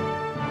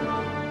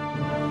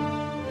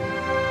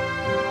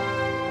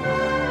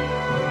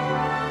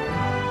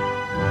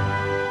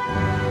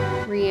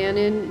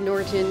 Shannon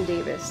Norton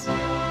Davis.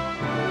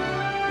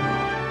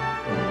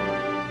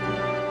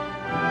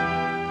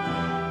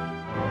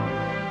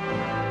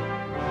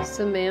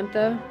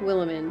 Samantha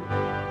Williman.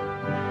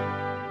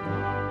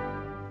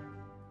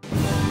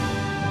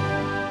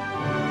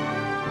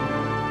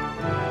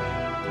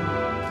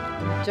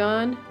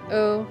 John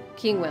O.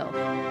 Kingwell.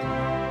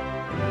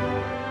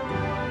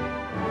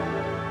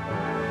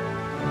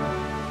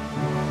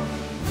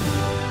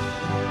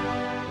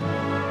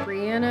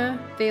 Brianna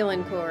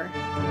Valencourt.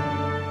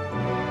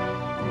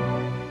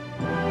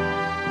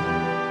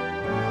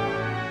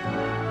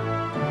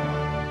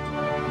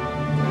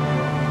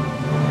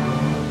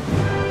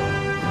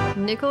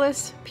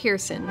 Nicholas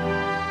Pearson.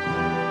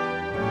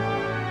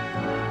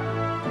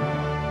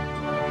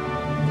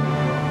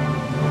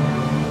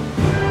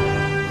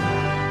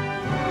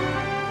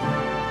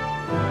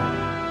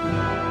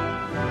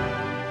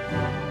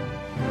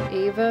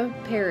 Ava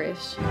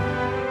Parrish.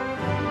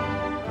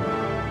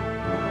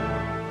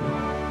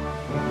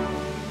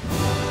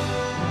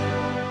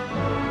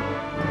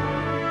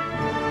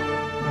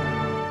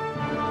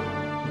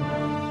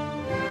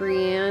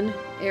 Brianne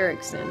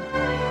Erickson.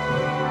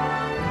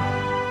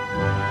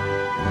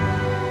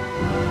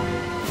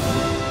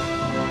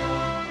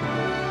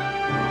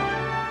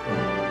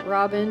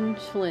 Robin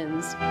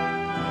Schlins.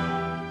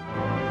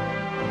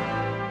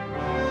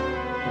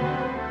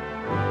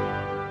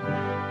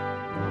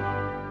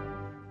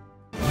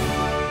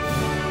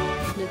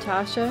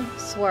 Natasha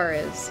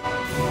Suarez.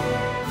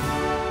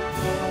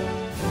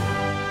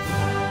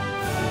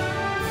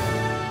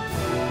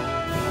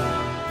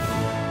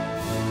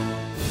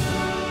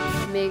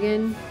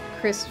 Megan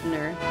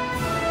Christner.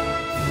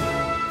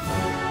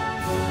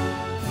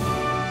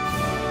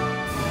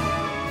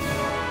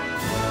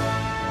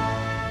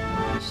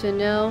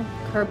 Chanel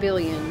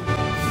Carbillion.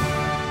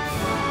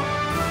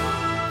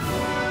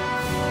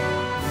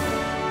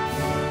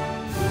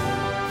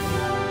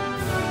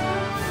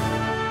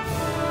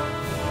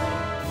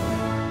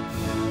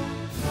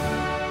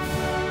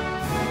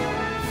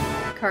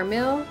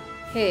 Carmel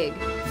Haig.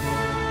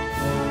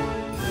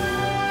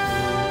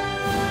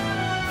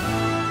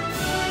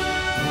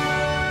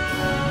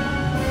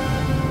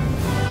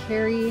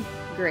 Carrie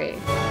Gray.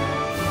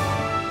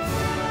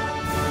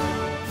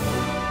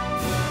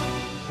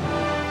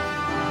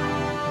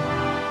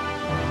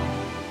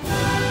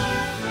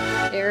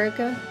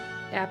 Erica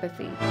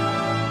Apathy.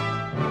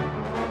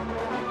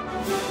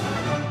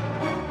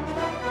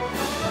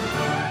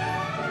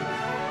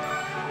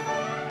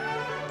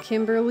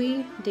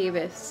 Kimberly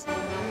Davis.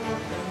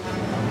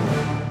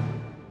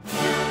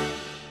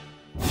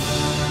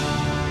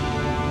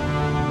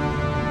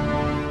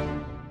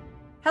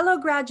 Hello,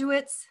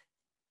 graduates.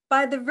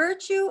 By the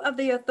virtue of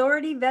the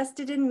authority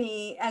vested in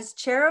me as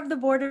Chair of the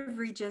Board of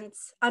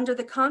Regents under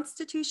the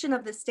Constitution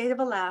of the State of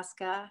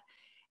Alaska,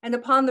 and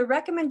upon the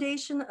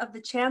recommendation of the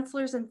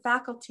chancellors and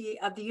faculty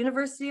of the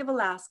University of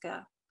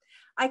Alaska,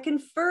 I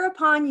confer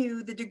upon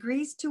you the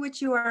degrees to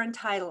which you are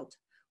entitled,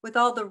 with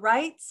all the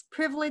rights,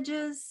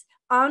 privileges,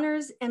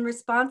 honors, and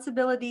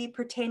responsibility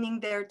pertaining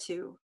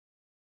thereto.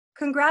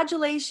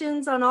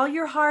 Congratulations on all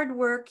your hard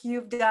work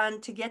you've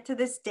done to get to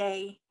this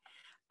day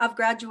of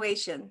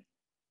graduation.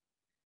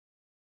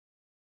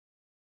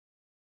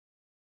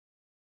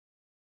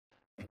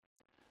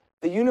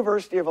 The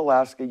University of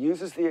Alaska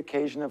uses the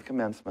occasion of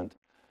commencement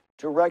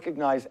to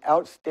recognize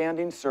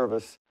outstanding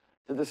service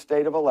to the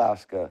state of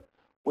Alaska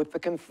with the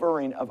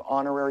conferring of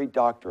honorary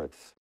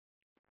doctorates.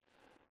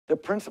 The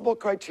principal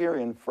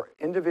criterion for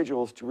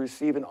individuals to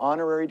receive an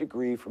honorary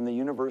degree from the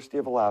University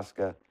of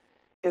Alaska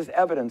is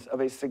evidence of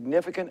a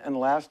significant and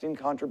lasting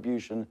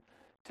contribution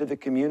to the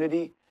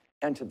community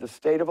and to the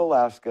state of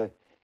Alaska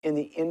in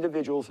the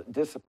individual's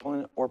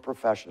discipline or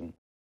profession.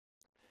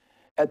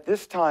 At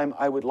this time,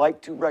 I would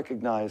like to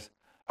recognize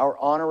our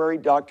honorary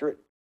doctorate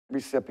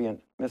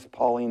recipient, Ms.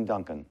 Pauline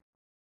Duncan.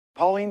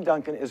 Pauline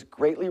Duncan is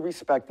greatly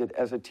respected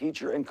as a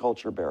teacher and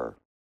culture bearer.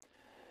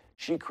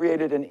 She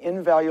created an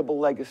invaluable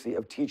legacy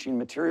of teaching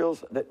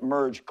materials that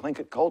merge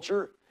Tlingit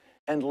culture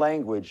and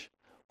language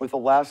with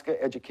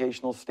Alaska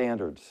educational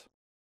standards.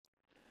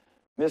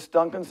 Ms.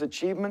 Duncan's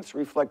achievements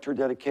reflect her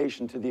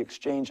dedication to the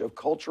exchange of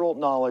cultural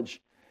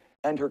knowledge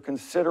and her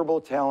considerable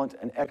talent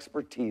and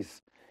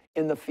expertise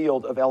in the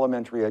field of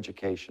elementary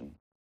education.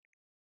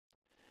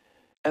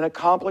 An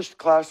accomplished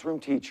classroom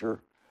teacher,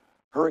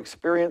 her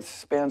experience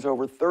spans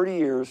over 30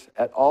 years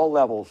at all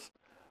levels,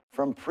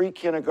 from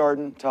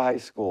pre-kindergarten to high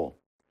school.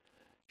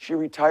 She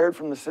retired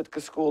from the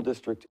Sitka School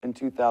District in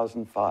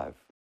 2005.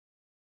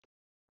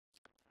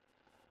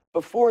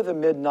 Before the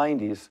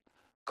mid-90s,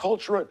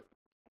 culturally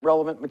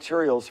relevant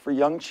materials for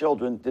young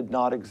children did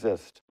not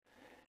exist,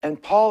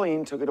 and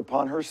Pauline took it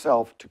upon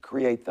herself to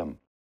create them.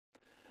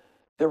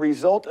 The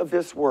result of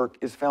this work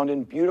is found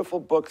in beautiful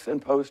books and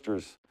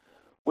posters,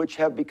 which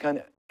have become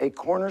a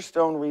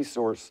cornerstone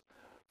resource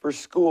for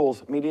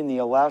schools meeting the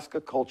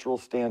Alaska cultural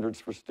standards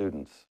for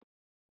students.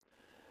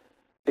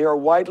 They are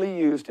widely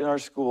used in our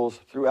schools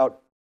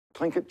throughout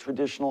Tlingit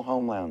traditional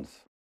homelands.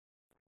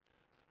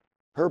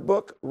 Her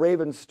book,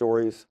 Raven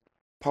Stories,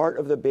 part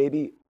of the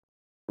Baby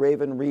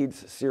Raven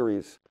Reads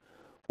series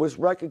was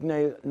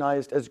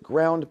recognized as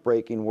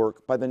groundbreaking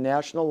work by the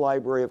National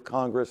Library of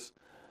Congress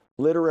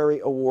Literary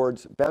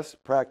Awards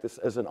Best Practice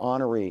as an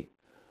Honoree,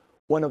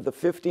 one of the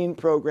 15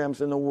 programs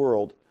in the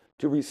world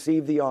to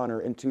receive the honor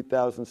in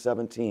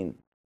 2017.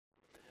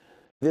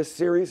 This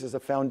series is a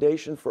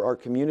foundation for our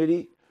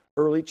community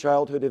early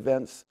childhood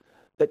events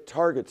that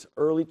targets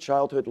early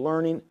childhood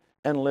learning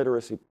and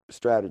literacy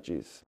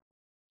strategies.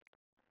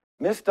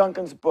 Miss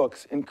Duncan's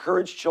books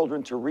encourage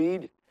children to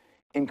read,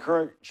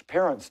 encourage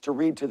parents to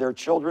read to their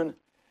children,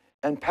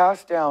 and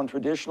pass down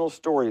traditional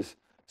stories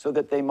so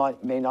that they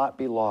may not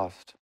be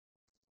lost.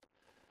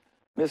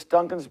 Miss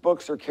Duncan's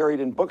books are carried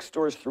in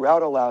bookstores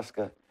throughout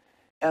Alaska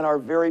and are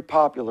very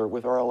popular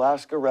with our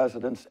Alaska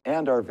residents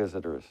and our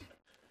visitors.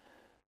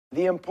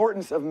 The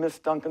importance of Miss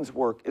Duncan's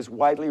work is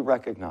widely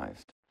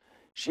recognized.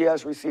 She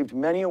has received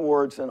many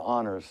awards and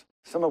honors,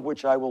 some of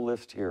which I will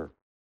list here.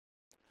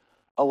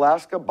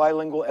 Alaska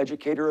Bilingual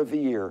Educator of the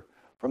Year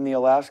from the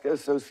Alaska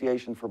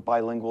Association for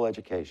Bilingual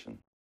Education.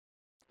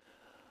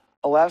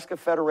 Alaska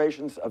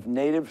Federations of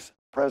Natives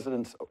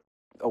Presidents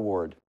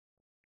Award.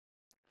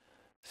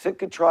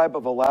 Sitka Tribe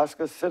of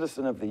Alaska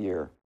Citizen of the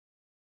Year.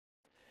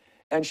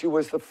 And she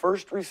was the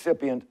first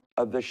recipient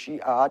of the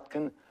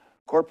Shi'atkan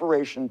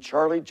Corporation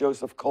Charlie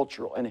Joseph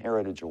Cultural and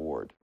Heritage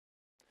Award.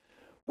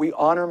 We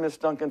honor Miss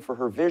Duncan for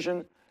her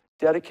vision,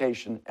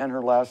 dedication, and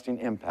her lasting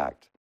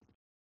impact.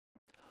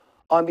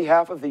 On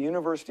behalf of the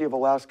University of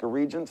Alaska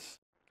Regents,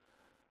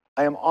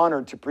 I am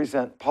honored to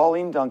present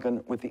Pauline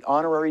Duncan with the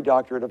Honorary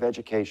Doctorate of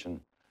Education.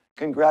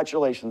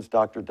 Congratulations,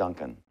 Dr.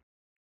 Duncan.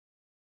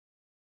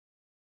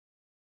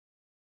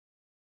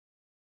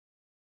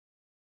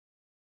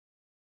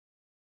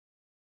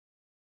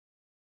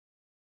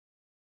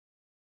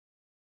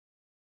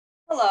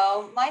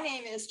 Hello, my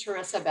name is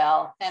Teresa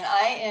Bell, and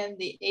I am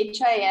the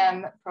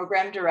HIM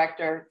Program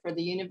Director for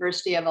the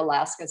University of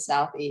Alaska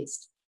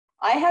Southeast.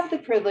 I have the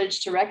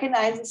privilege to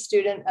recognize a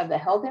student of the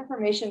Health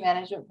Information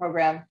Management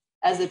Program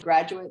as a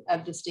graduate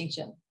of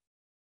distinction.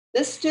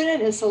 This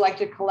student is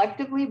selected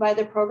collectively by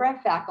the program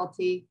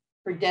faculty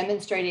for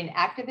demonstrating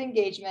active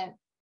engagement,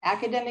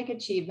 academic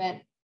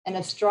achievement, and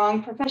a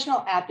strong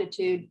professional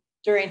aptitude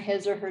during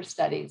his or her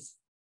studies.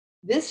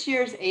 This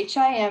year's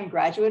HIM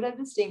Graduate of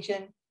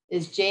Distinction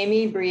is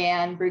Jamie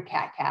Brianne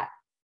Brucatcat.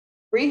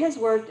 Bree has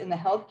worked in the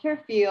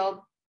healthcare field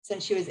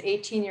since she was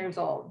 18 years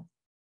old.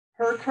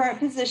 Her current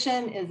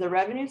position is the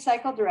Revenue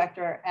Cycle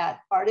Director at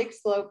Arctic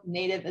Slope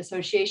Native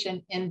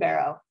Association in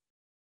Barrow.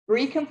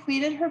 Bree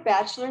completed her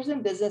Bachelor's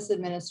in Business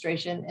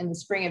Administration in the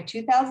spring of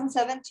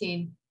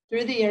 2017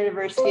 through the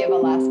University of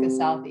Alaska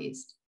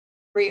Southeast.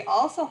 Bree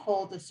also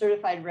holds a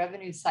Certified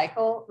Revenue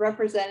Cycle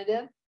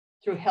Representative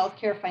through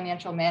Healthcare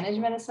Financial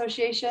Management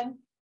Association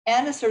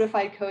and a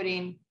Certified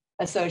Coding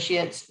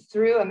Associates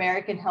through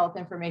American Health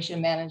Information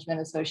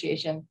Management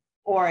Association,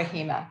 or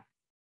AHIMA.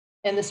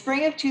 In the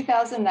spring of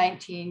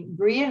 2019,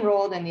 Bree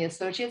enrolled in the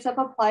Associates of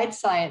Applied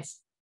Science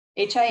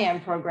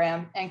HIM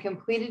program and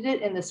completed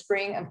it in the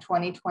spring of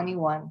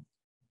 2021.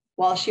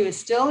 While she was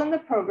still in the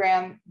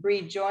program,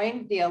 Bree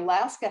joined the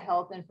Alaska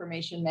Health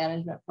Information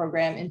Management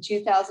Program in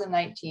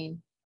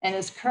 2019 and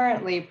is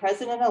currently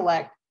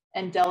president-elect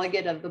and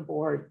delegate of the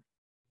board.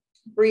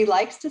 Bree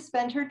likes to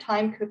spend her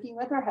time cooking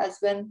with her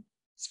husband,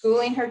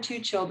 schooling her 2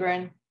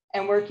 children,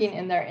 and working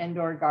in their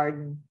indoor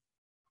garden.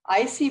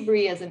 I see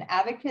Bree as an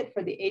advocate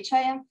for the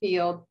HIM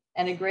field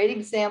and a great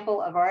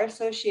example of our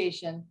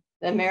association,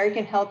 the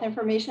American Health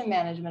Information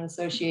Management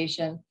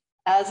Association,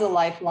 as a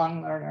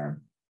lifelong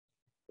learner.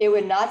 It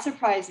would not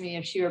surprise me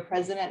if she were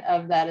president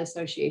of that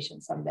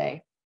association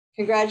someday.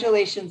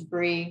 Congratulations,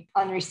 Bree,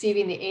 on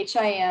receiving the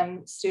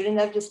HIM Student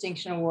of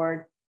Distinction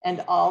Award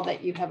and all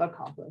that you have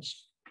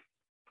accomplished.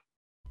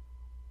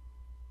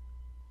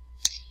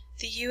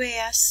 The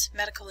UAS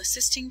Medical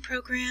Assisting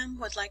Program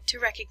would like to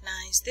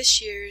recognize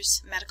this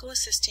year's Medical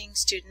Assisting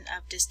Student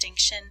of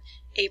Distinction,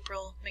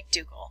 April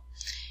McDougall.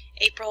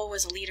 April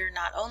was a leader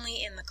not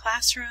only in the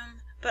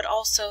classroom, but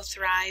also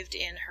thrived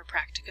in her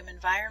practicum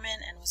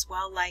environment and was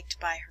well liked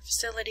by her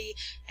facility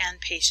and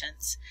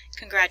patients.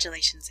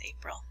 Congratulations,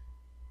 April.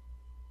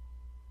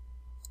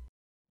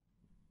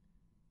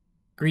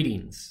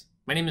 Greetings.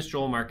 My name is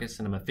Joel Marcus,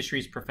 and I'm a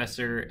fisheries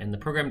professor and the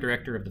program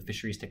director of the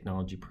Fisheries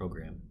Technology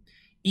Program.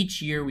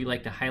 Each year, we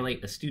like to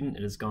highlight a student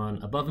that has gone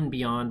above and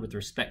beyond with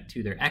respect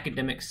to their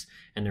academics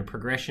and their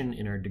progression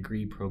in our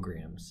degree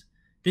programs.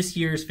 This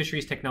year's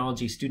Fisheries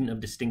Technology Student of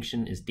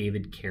Distinction is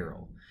David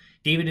Carroll.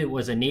 David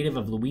was a native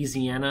of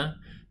Louisiana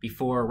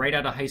before, right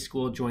out of high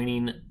school,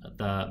 joining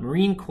the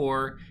Marine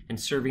Corps and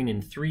serving in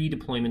 3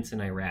 deployments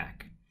in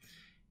Iraq.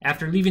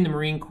 After leaving the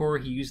Marine Corps,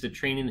 he used the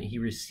training that he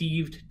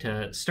received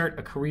to start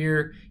a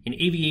career in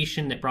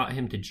aviation that brought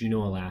him to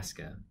Juneau,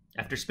 Alaska.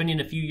 After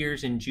spending a few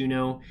years in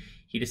Juneau,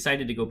 he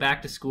decided to go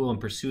back to school and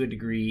pursue a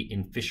degree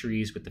in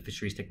fisheries with the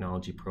Fisheries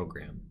Technology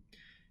Program.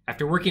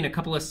 After working a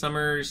couple of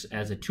summers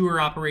as a tour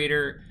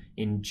operator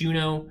in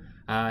Juneau,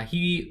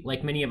 he,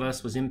 like many of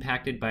us, was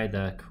impacted by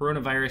the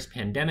coronavirus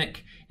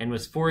pandemic and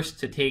was forced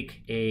to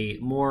take a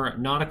more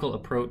nautical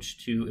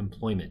approach to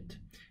employment.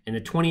 In the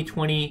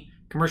 2020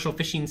 commercial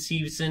fishing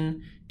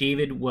season,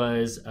 David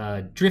was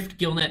a drift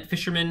gillnet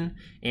fisherman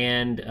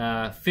and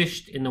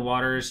fished in the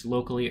waters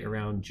locally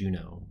around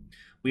Juneau.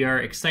 We are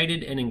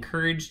excited and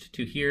encouraged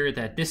to hear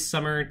that this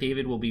summer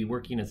David will be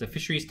working as a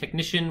fisheries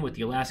technician with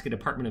the Alaska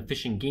Department of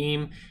Fish and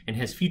Game and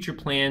has future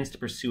plans to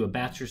pursue a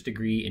bachelor's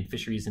degree in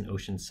fisheries and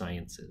ocean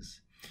sciences.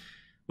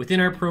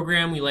 Within our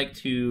program, we like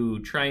to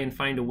try and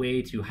find a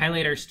way to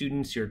highlight our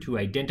students or to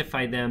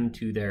identify them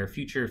to their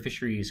future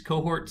fisheries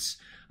cohorts.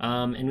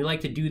 And we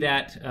like to do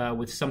that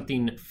with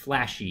something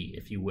flashy,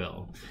 if you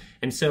will.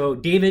 And so,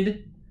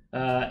 David,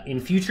 in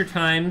future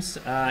times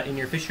in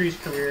your fisheries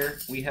career,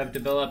 we have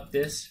developed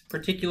this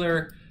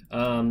particular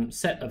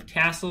set of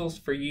tassels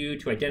for you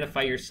to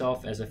identify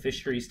yourself as a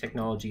fisheries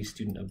technology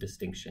student of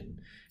distinction.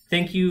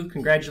 Thank you,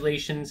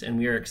 congratulations, and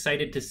we are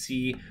excited to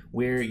see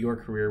where your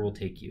career will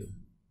take you.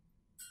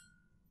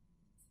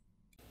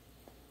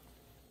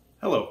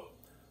 Hello,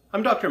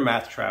 I'm Dr.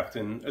 Matt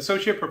Trafton,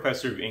 Associate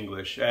Professor of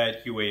English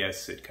at UAS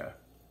Sitka.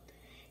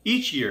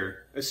 Each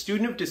year, a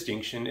student of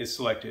distinction is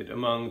selected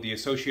among the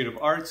Associate of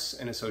Arts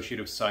and Associate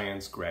of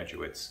Science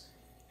graduates,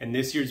 and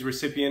this year's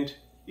recipient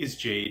is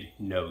Jade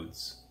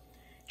Nodes.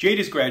 Jade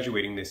is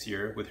graduating this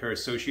year with her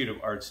Associate of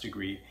Arts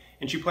degree,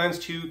 and she plans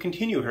to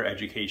continue her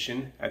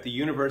education at the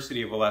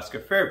University of Alaska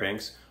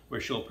Fairbanks,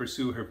 where she'll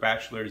pursue her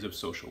Bachelor's of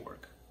Social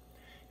Work.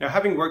 Now,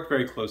 having worked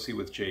very closely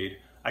with Jade,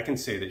 I can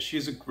say that she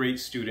is a great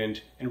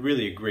student and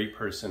really a great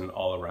person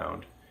all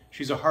around.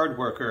 She's a hard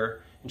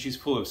worker and she's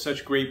full of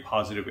such great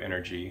positive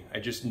energy. I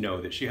just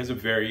know that she has a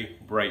very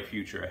bright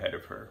future ahead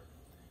of her.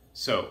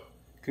 So,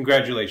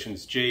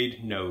 congratulations,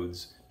 Jade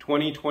Nodes,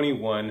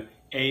 2021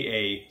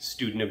 AA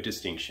Student of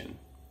Distinction.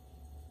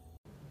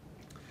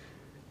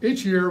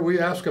 Each year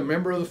we ask a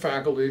member of the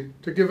faculty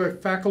to give a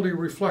faculty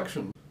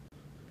reflection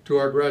to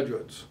our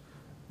graduates.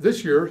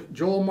 This year,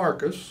 Joel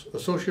Marcus,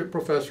 Associate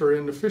Professor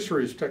in the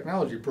Fisheries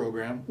Technology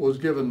Program, was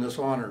given this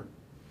honor.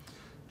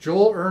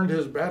 Joel earned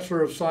his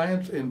Bachelor of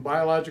Science in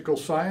Biological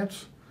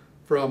Science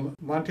from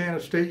Montana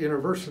State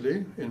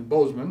University in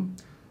Bozeman,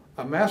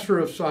 a Master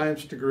of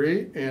Science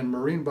degree in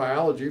Marine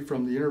Biology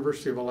from the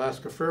University of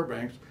Alaska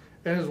Fairbanks,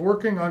 and is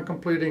working on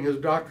completing his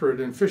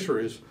Doctorate in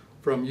Fisheries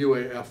from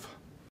UAF.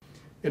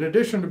 In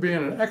addition to being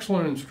an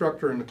excellent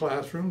instructor in the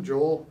classroom,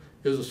 Joel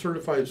is a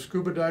certified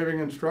scuba diving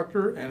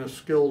instructor and a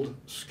skilled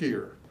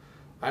skier.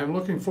 I am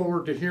looking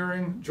forward to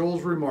hearing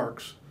Joel's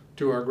remarks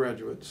to our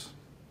graduates.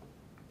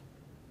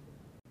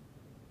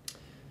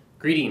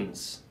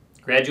 Greetings,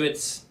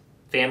 graduates,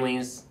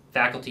 families,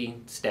 faculty,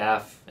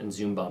 staff, and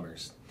Zoom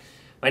bombers.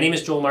 My name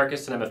is Joel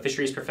Marcus, and I'm a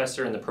fisheries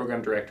professor and the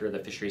program director of the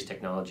Fisheries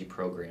Technology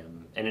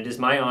Program, and it is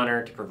my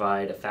honor to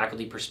provide a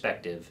faculty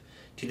perspective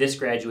to this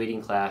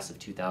graduating class of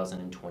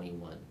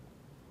 2021.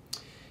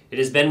 It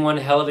has been one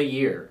hell of a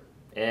year,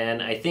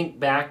 and I think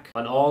back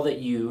on all that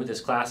you,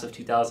 this class of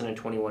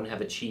 2021,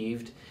 have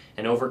achieved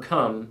and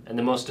overcome, and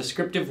the most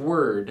descriptive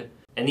word,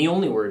 and the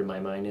only word in my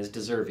mind, is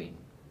deserving.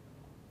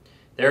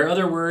 There are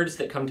other words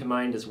that come to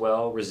mind as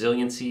well: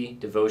 resiliency,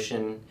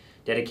 devotion,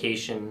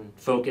 dedication,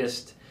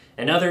 focused,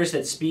 and others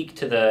that speak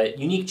to the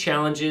unique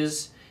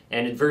challenges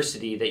and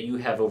adversity that you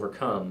have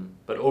overcome.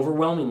 But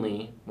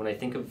overwhelmingly, when I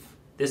think of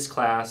this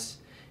class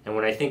and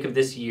when I think of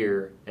this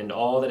year and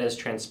all that has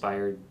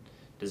transpired,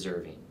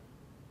 deserving.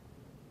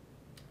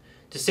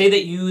 To say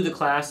that you, the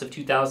class of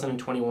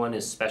 2021,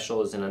 is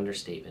special is an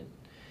understatement.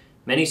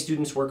 Many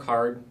students work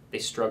hard, they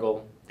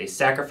struggle, they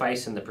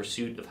sacrifice in the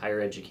pursuit of higher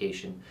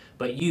education,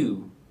 but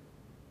you,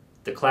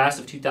 the class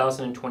of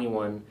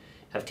 2021,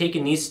 have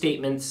taken these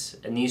statements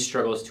and these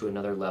struggles to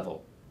another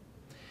level.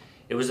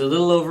 It was a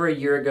little over a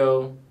year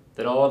ago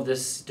that all of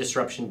this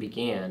disruption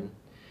began,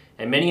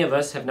 and many of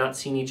us have not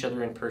seen each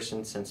other in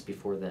person since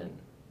before then.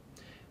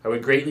 I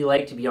would greatly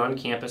like to be on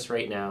campus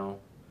right now,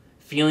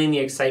 feeling the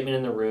excitement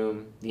in the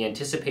room, the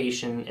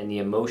anticipation, and the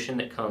emotion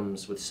that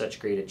comes with such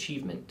great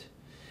achievement.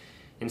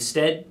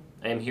 Instead,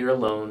 I am here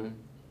alone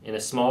in a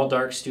small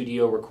dark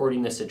studio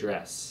recording this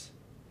address.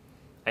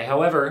 I,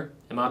 however,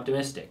 am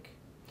optimistic,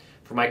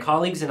 for my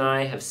colleagues and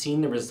I have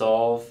seen the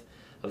resolve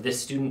of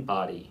this student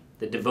body,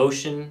 the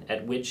devotion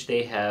at which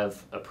they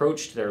have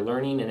approached their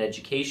learning and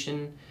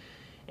education,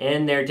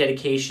 and their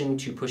dedication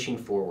to pushing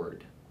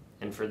forward.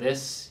 And for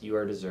this, you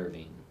are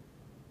deserving.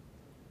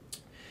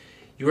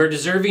 You are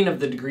deserving of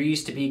the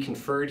degrees to be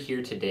conferred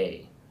here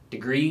today,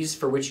 degrees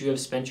for which you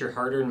have spent your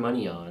hard-earned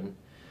money on,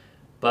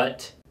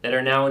 but that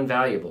are now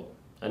invaluable,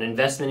 an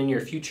investment in your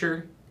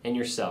future and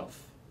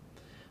yourself,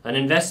 an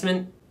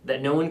investment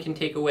that no one can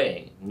take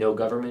away, no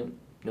government,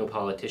 no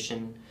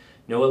politician,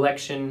 no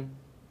election,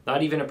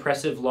 not even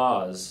oppressive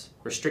laws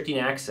restricting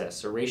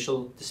access or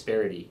racial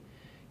disparity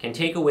can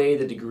take away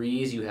the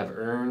degrees you have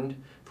earned,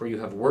 for you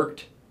have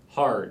worked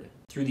hard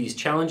through these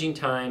challenging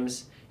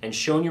times and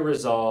shown your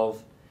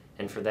resolve,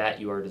 and for that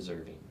you are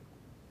deserving.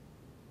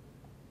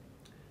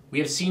 We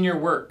have seen your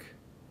work,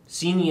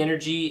 seen the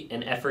energy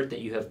and effort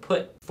that you have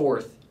put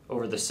forth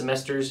over the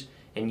semesters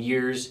and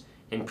years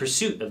in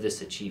pursuit of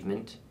this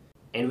achievement,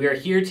 and we are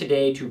here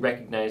today to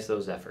recognize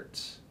those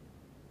efforts.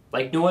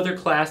 Like no other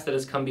class that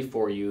has come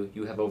before you,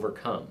 you have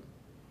overcome.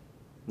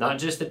 Not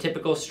just the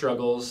typical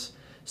struggles,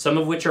 some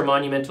of which are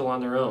monumental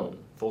on their own,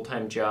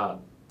 full-time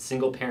job,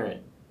 single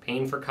parent,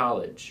 paying for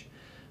college.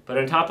 But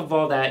on top of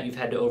all that, you've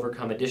had to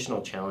overcome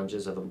additional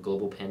challenges of a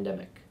global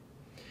pandemic.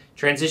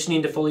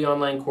 Transitioning to fully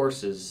online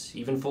courses,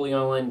 even fully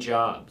online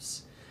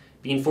jobs,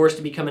 being forced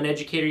to become an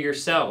educator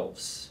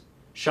yourselves,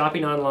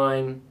 shopping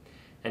online,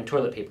 and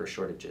toilet paper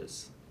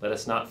shortages. Let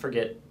us not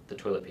forget the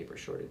toilet paper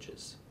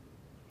shortages.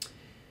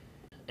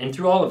 And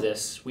through all of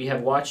this, we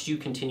have watched you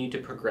continue to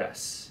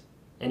progress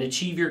and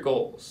achieve your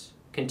goals,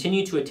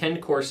 continue to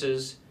attend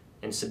courses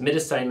and submit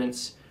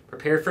assignments,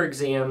 prepare for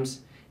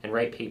exams, and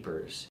write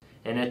papers.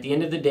 And at the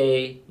end of the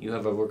day, you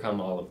have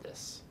overcome all of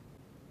this.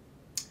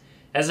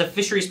 As a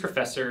fisheries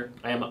professor,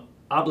 I am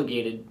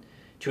obligated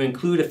to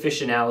include a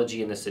fish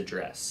analogy in this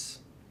address.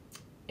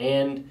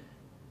 And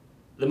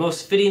the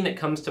most fitting that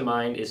comes to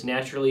mind is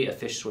naturally a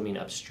fish swimming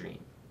upstream.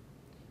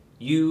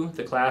 You,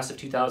 the class of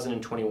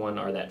 2021,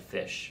 are that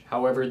fish.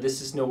 However,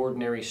 this is no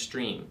ordinary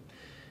stream.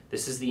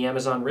 This is the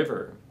Amazon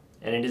River,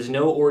 and it is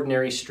no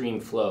ordinary stream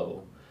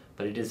flow,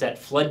 but it is that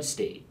flood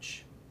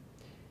stage.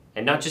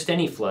 And not just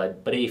any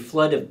flood, but a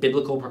flood of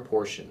biblical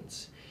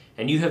proportions.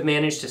 And you have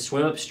managed to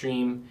swim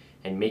upstream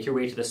and make your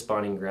way to the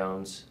spawning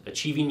grounds,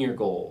 achieving your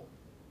goal.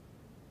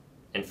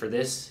 And for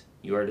this,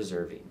 you are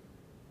deserving.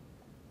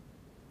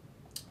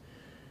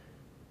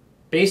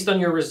 Based on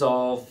your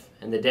resolve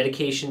and the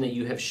dedication that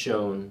you have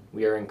shown,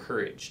 we are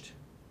encouraged.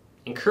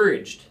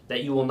 Encouraged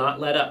that you will not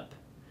let up,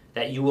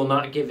 that you will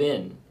not give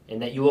in,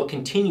 and that you will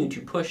continue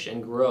to push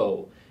and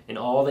grow in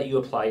all that you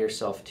apply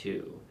yourself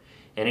to.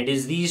 And it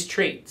is these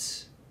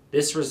traits,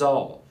 this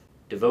resolve,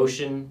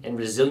 devotion, and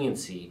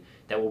resiliency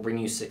that will bring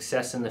you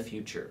success in the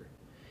future,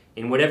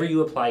 in whatever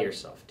you apply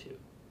yourself to.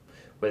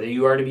 Whether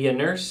you are to be a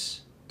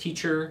nurse,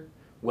 teacher,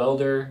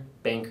 welder,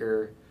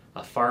 banker,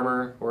 a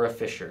farmer, or a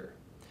fisher.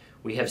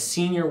 We have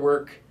seen your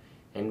work,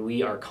 and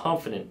we are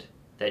confident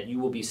that you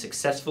will be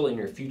successful in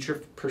your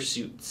future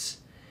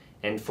pursuits.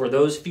 And for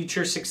those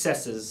future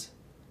successes,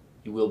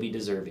 you will be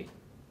deserving.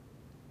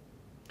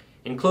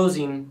 In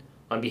closing,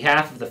 on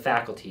behalf of the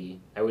faculty,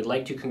 I would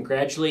like to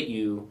congratulate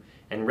you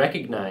and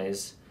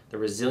recognize the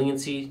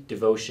resiliency,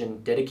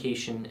 devotion,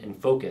 dedication, and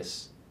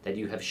focus that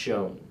you have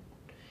shown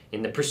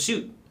in the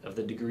pursuit of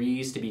the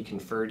degrees to be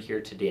conferred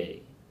here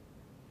today.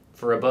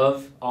 For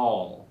above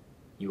all,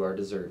 you are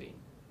deserving.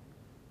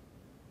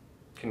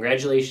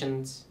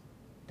 Congratulations,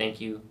 thank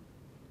you,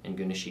 and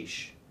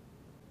Gunashish.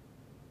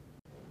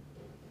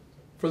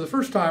 For the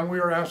first time, we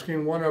are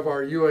asking one of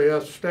our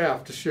UAS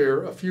staff to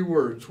share a few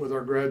words with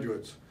our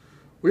graduates.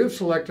 We have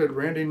selected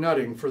Randy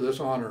Nutting for this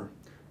honor.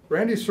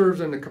 Randy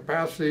serves in the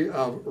capacity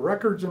of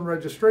Records and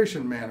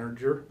Registration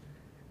Manager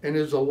and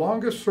is the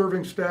longest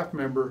serving staff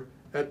member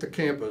at the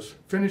campus,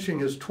 finishing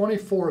his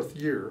 24th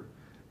year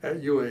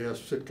at UAS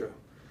Sitka.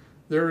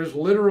 There is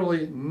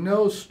literally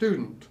no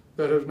student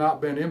that has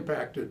not been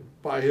impacted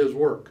by his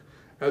work,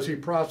 as he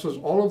processes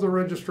all of the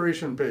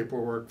registration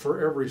paperwork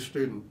for every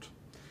student.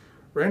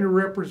 Randy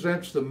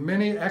represents the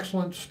many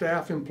excellent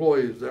staff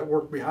employees that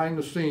work behind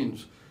the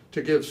scenes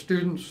to give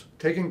students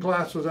taking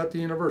classes at the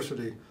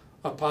university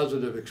a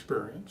positive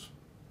experience.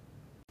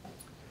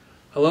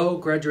 Hello,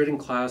 graduating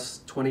class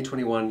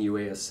 2021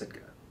 UAS Sitka.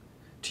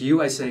 To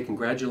you I say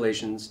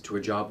congratulations to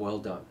a job well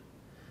done.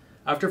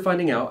 After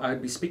finding out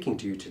I'd be speaking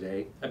to you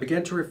today, I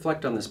began to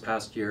reflect on this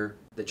past year,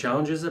 the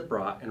challenges it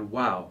brought, and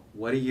wow,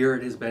 what a year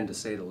it has been to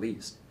say the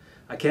least.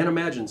 I can't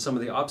imagine some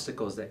of the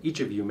obstacles that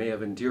each of you may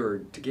have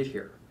endured to get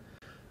here.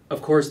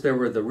 Of course, there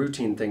were the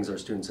routine things our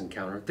students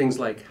encounter, things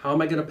like, how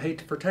am I going to pay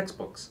for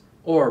textbooks?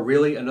 Or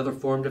really another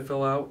form to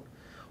fill out?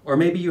 Or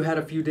maybe you had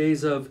a few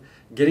days of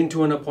getting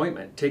to an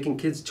appointment, taking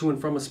kids to and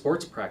from a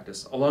sports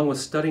practice, along with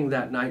studying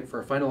that night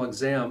for a final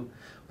exam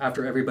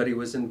after everybody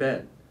was in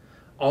bed.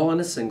 All in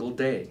a single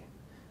day.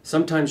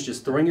 Sometimes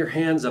just throwing your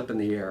hands up in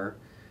the air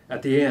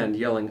at the end,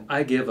 yelling,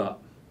 I give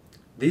up.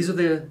 These are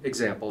the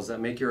examples that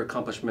make your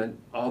accomplishment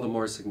all the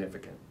more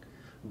significant.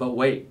 But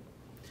wait,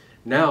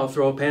 now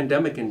throw a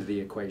pandemic into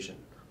the equation.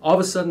 All of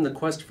a sudden, the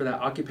quest for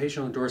that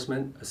occupational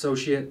endorsement,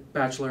 associate,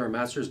 bachelor, or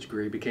master's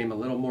degree became a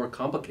little more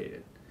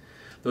complicated.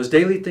 Those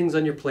daily things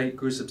on your plate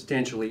grew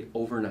substantially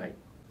overnight.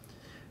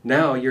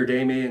 Now your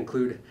day may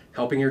include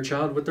helping your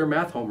child with their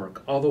math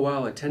homework, all the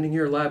while attending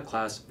your lab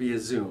class via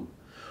Zoom,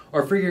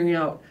 or figuring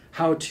out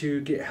how to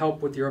get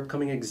help with your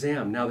upcoming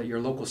exam now that your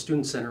local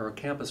student center or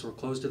campus were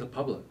closed to the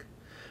public.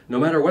 No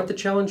matter what the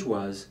challenge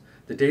was,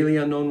 the daily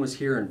unknown was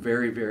here and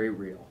very, very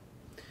real.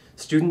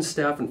 Students,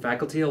 staff, and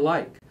faculty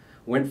alike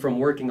went from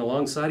working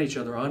alongside each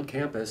other on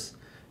campus,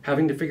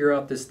 having to figure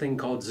out this thing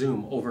called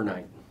Zoom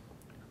overnight.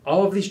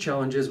 All of these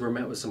challenges were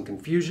met with some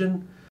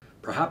confusion,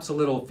 perhaps a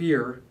little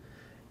fear,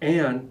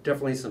 and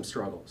definitely some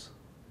struggles.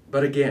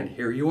 But again,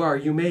 here you are,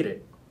 you made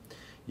it.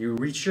 You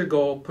reached your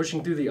goal,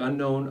 pushing through the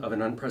unknown of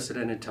an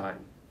unprecedented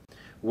time.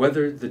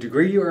 Whether the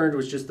degree you earned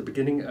was just the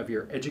beginning of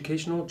your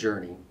educational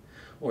journey,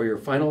 or your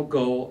final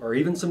goal, or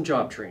even some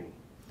job training,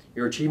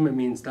 your achievement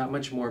means that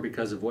much more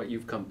because of what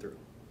you've come through.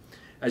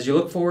 As you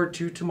look forward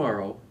to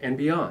tomorrow and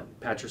beyond,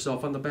 pat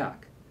yourself on the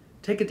back.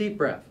 Take a deep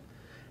breath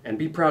and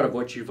be proud of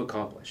what you've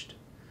accomplished.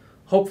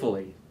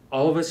 Hopefully,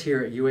 all of us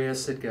here at UAS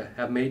Sitka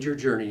have made your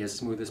journey as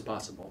smooth as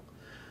possible.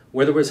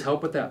 Whether it was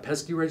help with that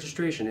pesky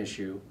registration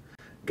issue,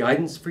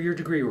 guidance for your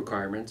degree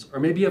requirements, or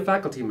maybe a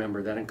faculty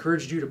member that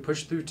encouraged you to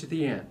push through to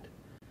the end.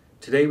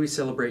 Today we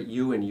celebrate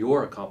you and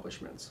your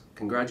accomplishments.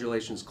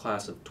 Congratulations,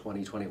 class of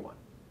 2021.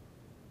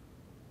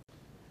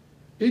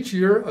 Each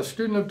year, a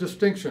student of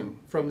distinction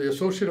from the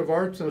Associate of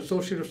Arts and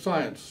Associate of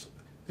Science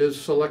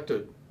is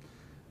selected.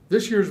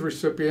 This year's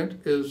recipient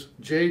is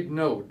Jade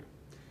Node.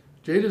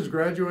 Jade is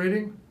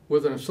graduating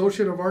with an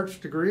Associate of Arts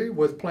degree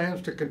with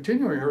plans to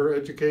continuing her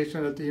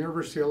education at the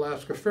University of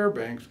Alaska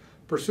Fairbanks,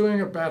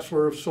 pursuing a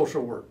Bachelor of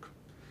Social Work.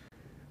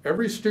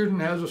 Every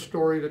student has a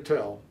story to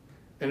tell,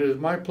 and it is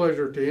my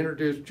pleasure to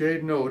introduce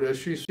Jade Node as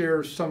she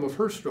shares some of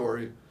her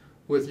story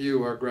with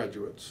you, our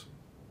graduates.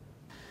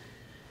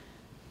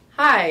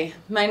 Hi,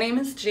 my name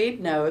is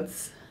Jade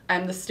Nodes.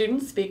 I'm the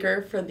student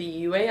speaker for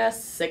the UAS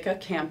Sitka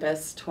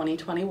Campus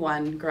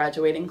 2021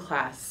 graduating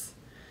class.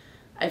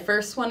 I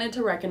first wanted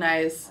to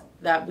recognize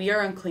that we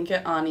are on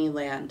Tlingit Ani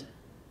land.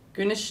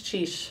 Gunish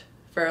Chish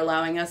for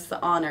allowing us the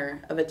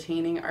honor of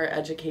attaining our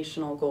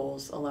educational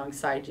goals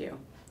alongside you.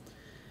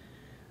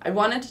 I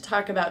wanted to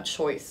talk about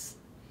choice.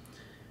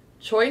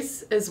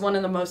 Choice is one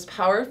of the most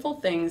powerful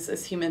things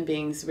as human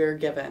beings we are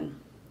given.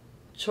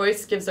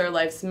 Choice gives our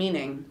lives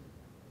meaning.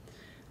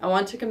 I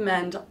want to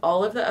commend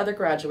all of the other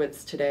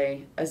graduates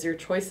today as your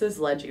choices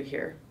led you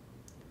here.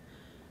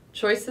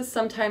 Choice is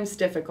sometimes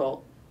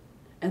difficult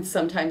and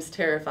sometimes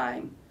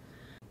terrifying,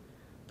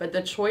 but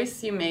the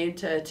choice you made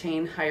to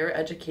attain higher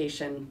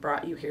education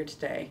brought you here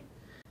today.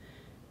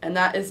 And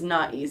that is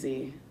not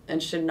easy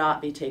and should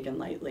not be taken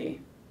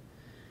lightly.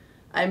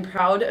 I'm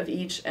proud of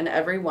each and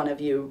every one of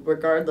you,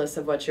 regardless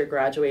of what you're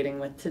graduating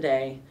with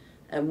today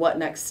and what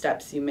next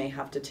steps you may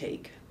have to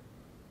take.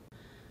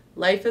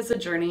 Life is a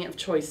journey of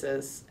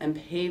choices and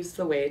paves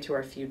the way to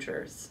our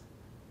futures.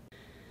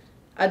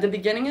 At the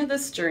beginning of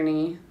this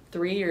journey,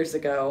 3 years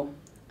ago,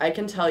 I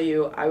can tell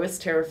you I was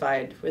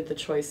terrified with the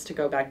choice to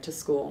go back to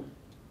school.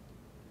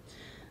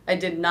 I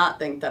did not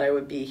think that I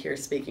would be here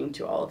speaking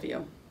to all of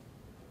you.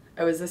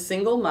 I was a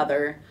single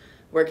mother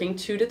working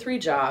 2 to 3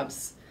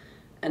 jobs,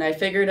 and I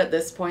figured at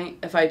this point,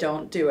 if I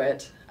don't do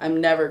it,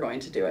 I'm never going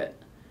to do it.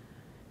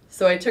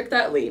 So I took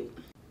that leap,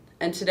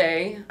 and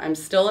today I'm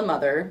still a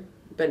mother,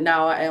 but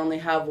now I only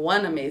have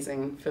one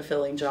amazing,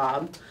 fulfilling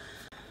job,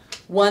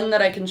 one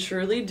that I can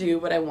truly do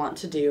what I want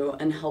to do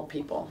and help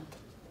people.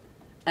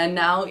 And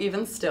now,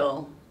 even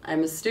still,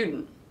 I'm a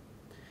student.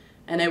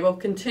 And I will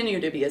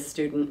continue to be a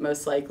student,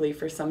 most likely,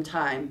 for some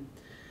time.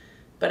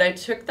 But I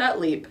took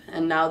that leap,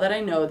 and now that I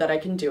know that I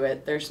can do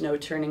it, there's no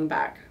turning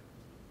back.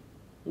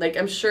 Like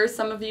I'm sure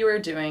some of you are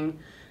doing,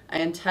 I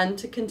intend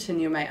to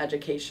continue my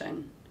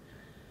education.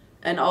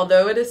 And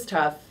although it is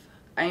tough,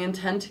 I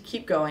intend to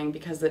keep going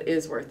because it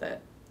is worth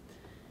it.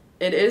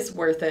 It is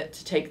worth it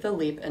to take the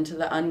leap into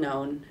the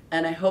unknown,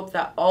 and I hope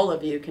that all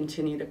of you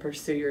continue to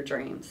pursue your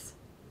dreams.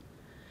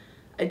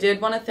 I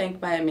did want to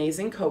thank my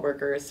amazing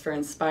coworkers for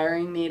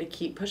inspiring me to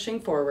keep pushing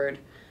forward,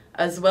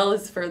 as well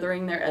as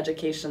furthering their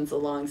educations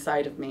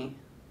alongside of me,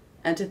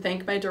 and to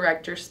thank my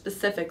director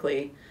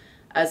specifically,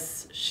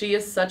 as she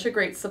is such a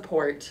great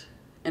support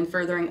in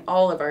furthering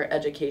all of our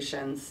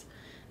educations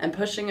and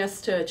pushing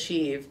us to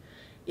achieve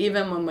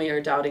even when we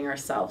are doubting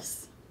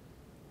ourselves.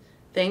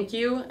 Thank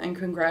you and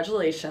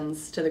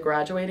congratulations to the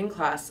graduating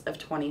class of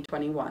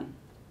 2021.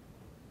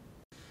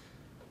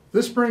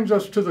 This brings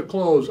us to the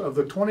close of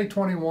the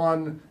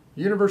 2021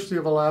 University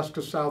of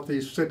Alaska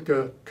Southeast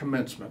Sitka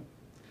Commencement.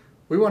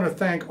 We want to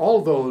thank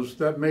all those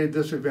that made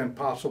this event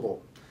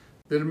possible,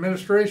 the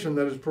administration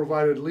that has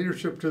provided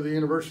leadership to the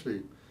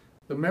university,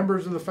 the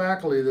members of the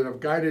faculty that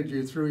have guided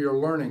you through your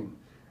learning,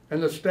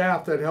 and the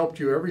staff that helped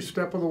you every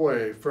step of the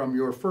way from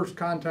your first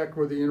contact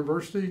with the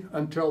university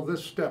until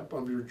this step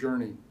of your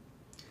journey.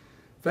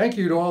 Thank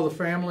you to all the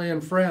family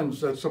and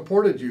friends that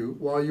supported you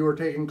while you were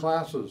taking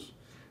classes.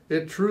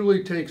 It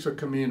truly takes a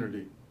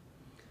community.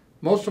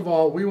 Most of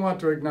all, we want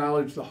to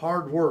acknowledge the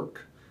hard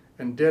work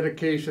and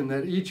dedication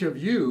that each of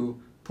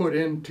you put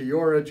into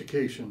your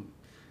education.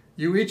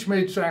 You each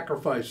made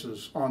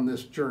sacrifices on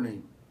this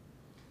journey.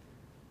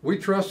 We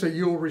trust that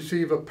you will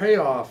receive a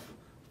payoff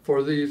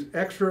for these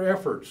extra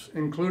efforts,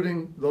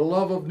 including the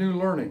love of new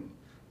learning,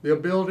 the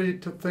ability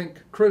to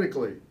think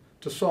critically,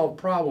 to solve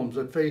problems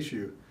that face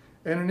you,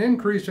 and an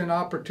increase in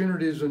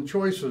opportunities and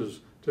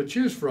choices to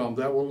choose from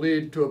that will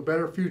lead to a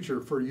better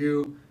future for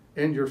you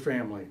and your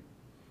family.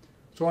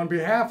 So on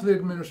behalf of the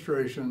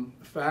administration,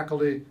 the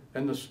faculty,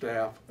 and the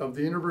staff of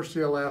the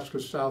University of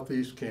Alaska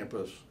Southeast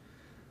Campus,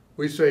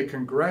 we say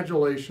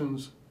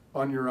congratulations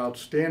on your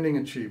outstanding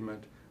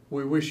achievement.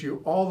 We wish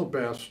you all the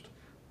best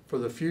for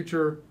the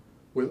future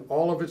with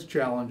all of its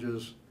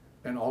challenges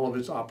and all of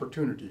its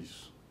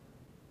opportunities.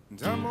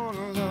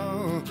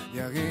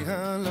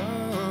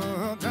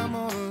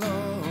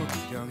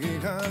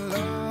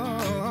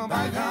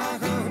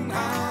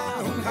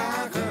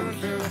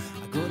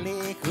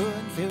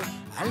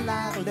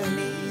 I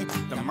halani,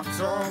 the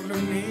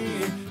maxoluni,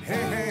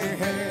 hey hey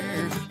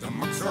hey, the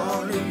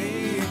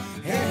maxoluni,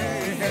 hey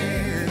hey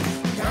hey.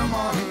 Come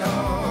on,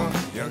 Lord,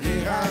 you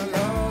get our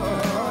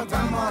love.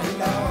 Come on,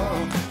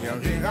 Lord, you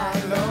get our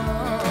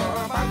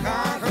love.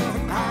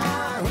 Bakakun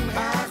hakun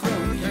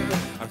hakun tu,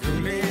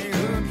 akuli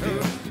tu,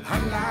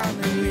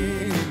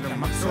 halani, the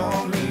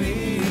maxoluni,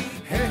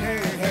 hey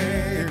hey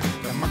hey,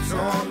 the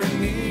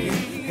maxoluni,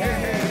 hey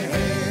hey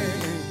hey.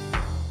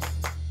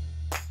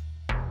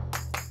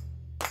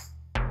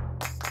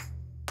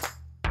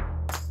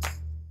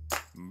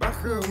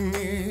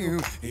 Bakumi,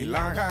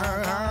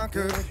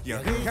 ilagaku,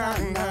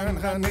 yagiganan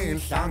ganil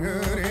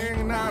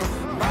sanguring now.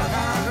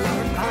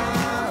 Bakakun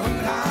hakun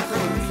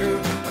hakun tu,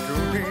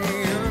 akuli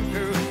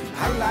tu,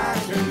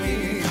 halani,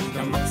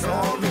 the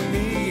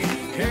maxoluni,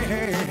 hey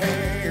hey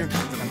hey,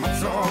 the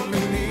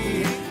maxoluni,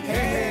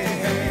 hey hey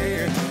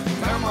hey.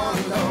 Come on,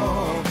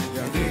 Lord,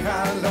 yagiga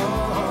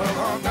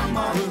Lord, come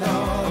on,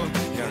 Lord,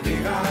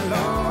 yagiga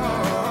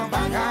Lord.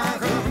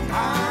 Bakakun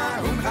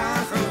hakun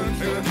hakun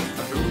tu,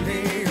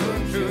 akuli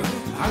tu,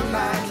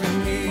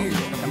 halani,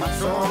 the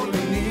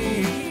maxoluni,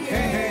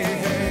 hey hey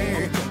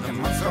hey, the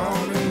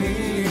maxoluni,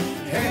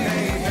 hey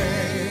hey hey.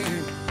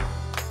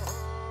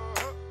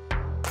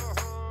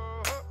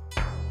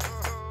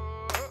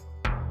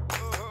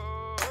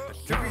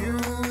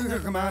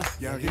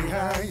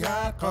 Yagiga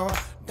yako,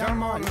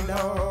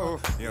 damolo,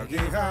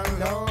 yagiga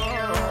lo,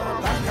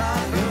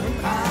 bakakun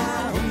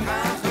hakun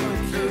hakun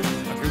tu,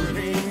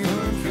 akuli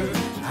tu,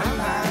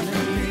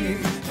 halani,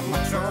 the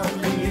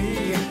maxoluni,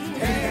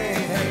 hey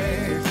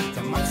hey,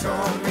 the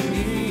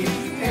maxoluni,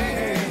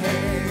 hey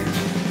hey,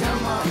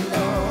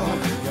 damolo,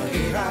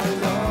 yagiga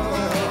lo,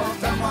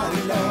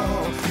 damolo,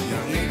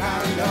 yagiga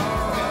lo,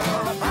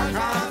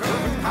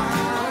 bakakun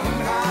hakun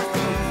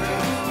hakun tu,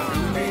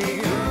 akuli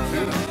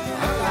tu,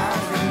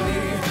 halani,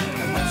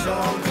 the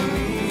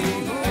maxoluni,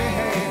 hey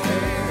hey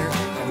hey,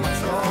 the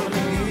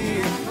maxoluni,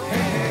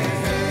 hey hey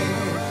hey,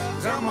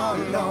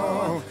 damolo,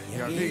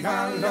 yagiga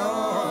lo,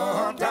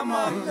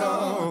 damolo,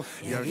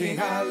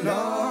 yagiga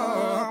lo,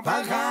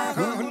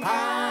 bakakun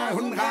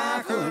hakun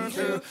hakun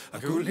tu,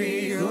 akuli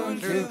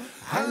tu,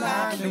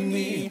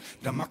 halani,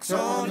 the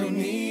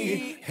maxoluni,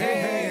 hey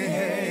hey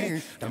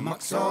hey, the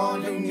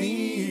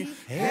maxoluni,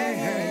 hey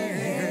hey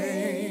hey.